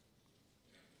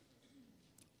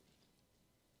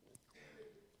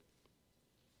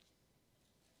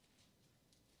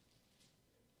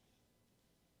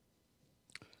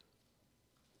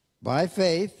 By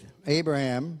faith,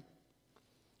 Abraham,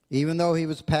 even though he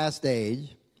was past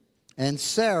age, and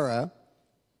Sarah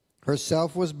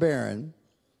herself was barren,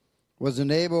 was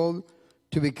enabled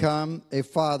to become a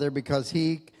father because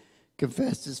he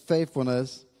confessed his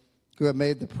faithfulness who had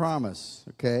made the promise.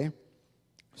 Okay?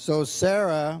 So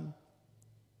Sarah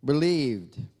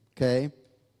believed. Okay?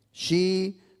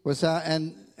 She was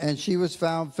and she was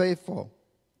found faithful.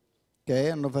 Okay? I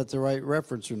don't know if that's the right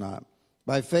reference or not.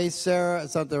 By faith, Sarah,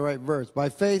 it's not the right verse. By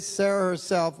faith, Sarah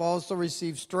herself also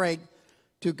received strength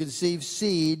to conceive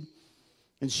seed,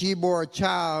 and she bore a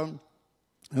child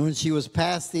when she was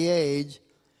past the age,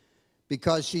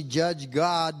 because she judged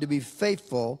God to be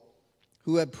faithful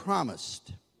who had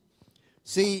promised.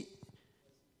 See,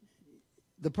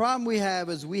 The problem we have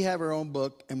is we have our own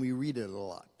book and we read it a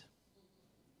lot.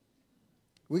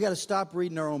 We got to stop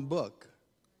reading our own book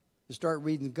and start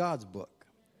reading God's book.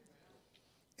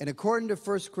 And according to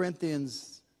 1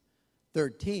 Corinthians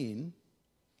 13,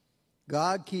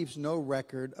 God keeps no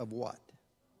record of what?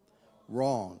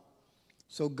 Wrong.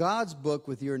 So God's book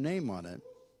with your name on it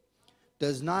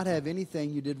does not have anything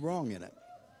you did wrong in it.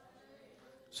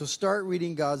 So start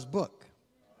reading God's book.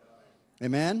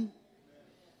 Amen?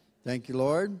 Thank you,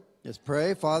 Lord. Let's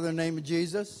pray. Father, in the name of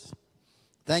Jesus,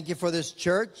 thank you for this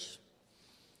church.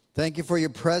 Thank you for your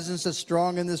presence that's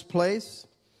strong in this place.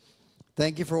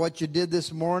 Thank you for what you did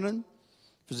this morning.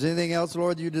 If there's anything else,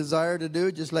 Lord, you desire to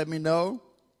do, just let me know.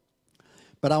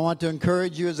 But I want to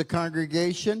encourage you as a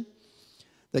congregation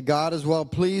that God is well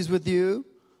pleased with you,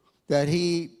 that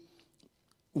He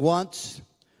wants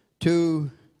to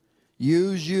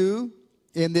use you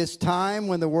in this time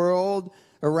when the world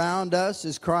around us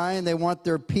is crying. They want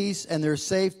their peace and their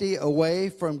safety away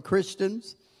from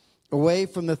Christians, away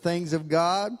from the things of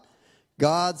God.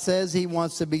 God says He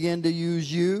wants to begin to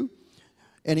use you,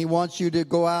 and He wants you to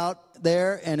go out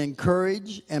there and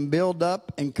encourage and build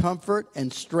up and comfort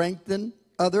and strengthen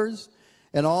others.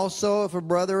 And also, if a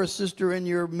brother or sister in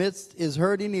your midst is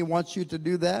hurting, He wants you to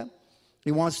do that.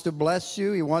 He wants to bless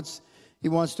you. He wants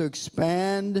to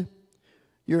expand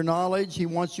your knowledge. He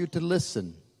wants you to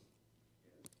listen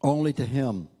only to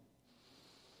Him.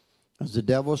 As the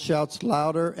devil shouts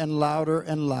louder and louder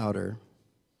and louder,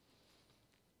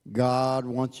 God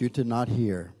wants you to not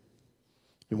hear.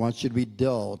 He wants you to be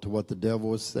dull to what the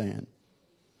devil is saying.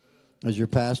 As your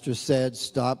pastor said,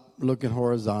 stop looking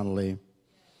horizontally.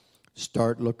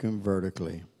 Start looking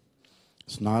vertically.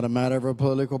 It's not a matter of a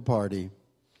political party.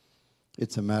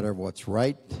 It's a matter of what's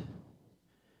right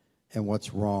and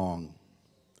what's wrong.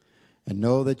 And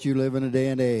know that you live in a day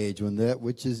and age when that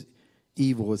which is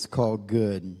evil is called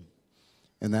good,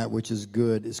 and that which is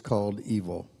good is called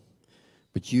evil.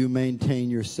 But you maintain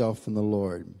yourself in the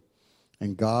Lord,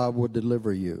 and God will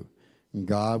deliver you, and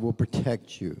God will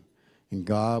protect you, and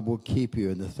God will keep you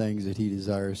in the things that He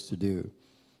desires to do.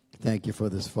 Thank you for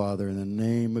this, Father, in the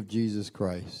name of Jesus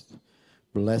Christ.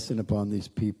 Blessing upon these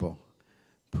people,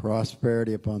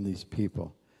 prosperity upon these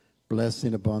people,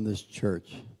 blessing upon this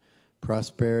church.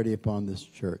 Prosperity upon this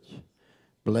church.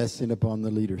 Blessing upon the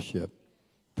leadership.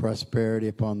 Prosperity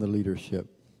upon the leadership.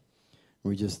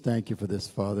 We just thank you for this,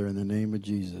 Father, in the name of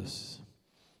Jesus.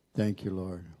 Thank you,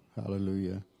 Lord.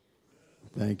 Hallelujah.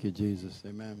 Thank you, Jesus.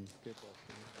 Amen.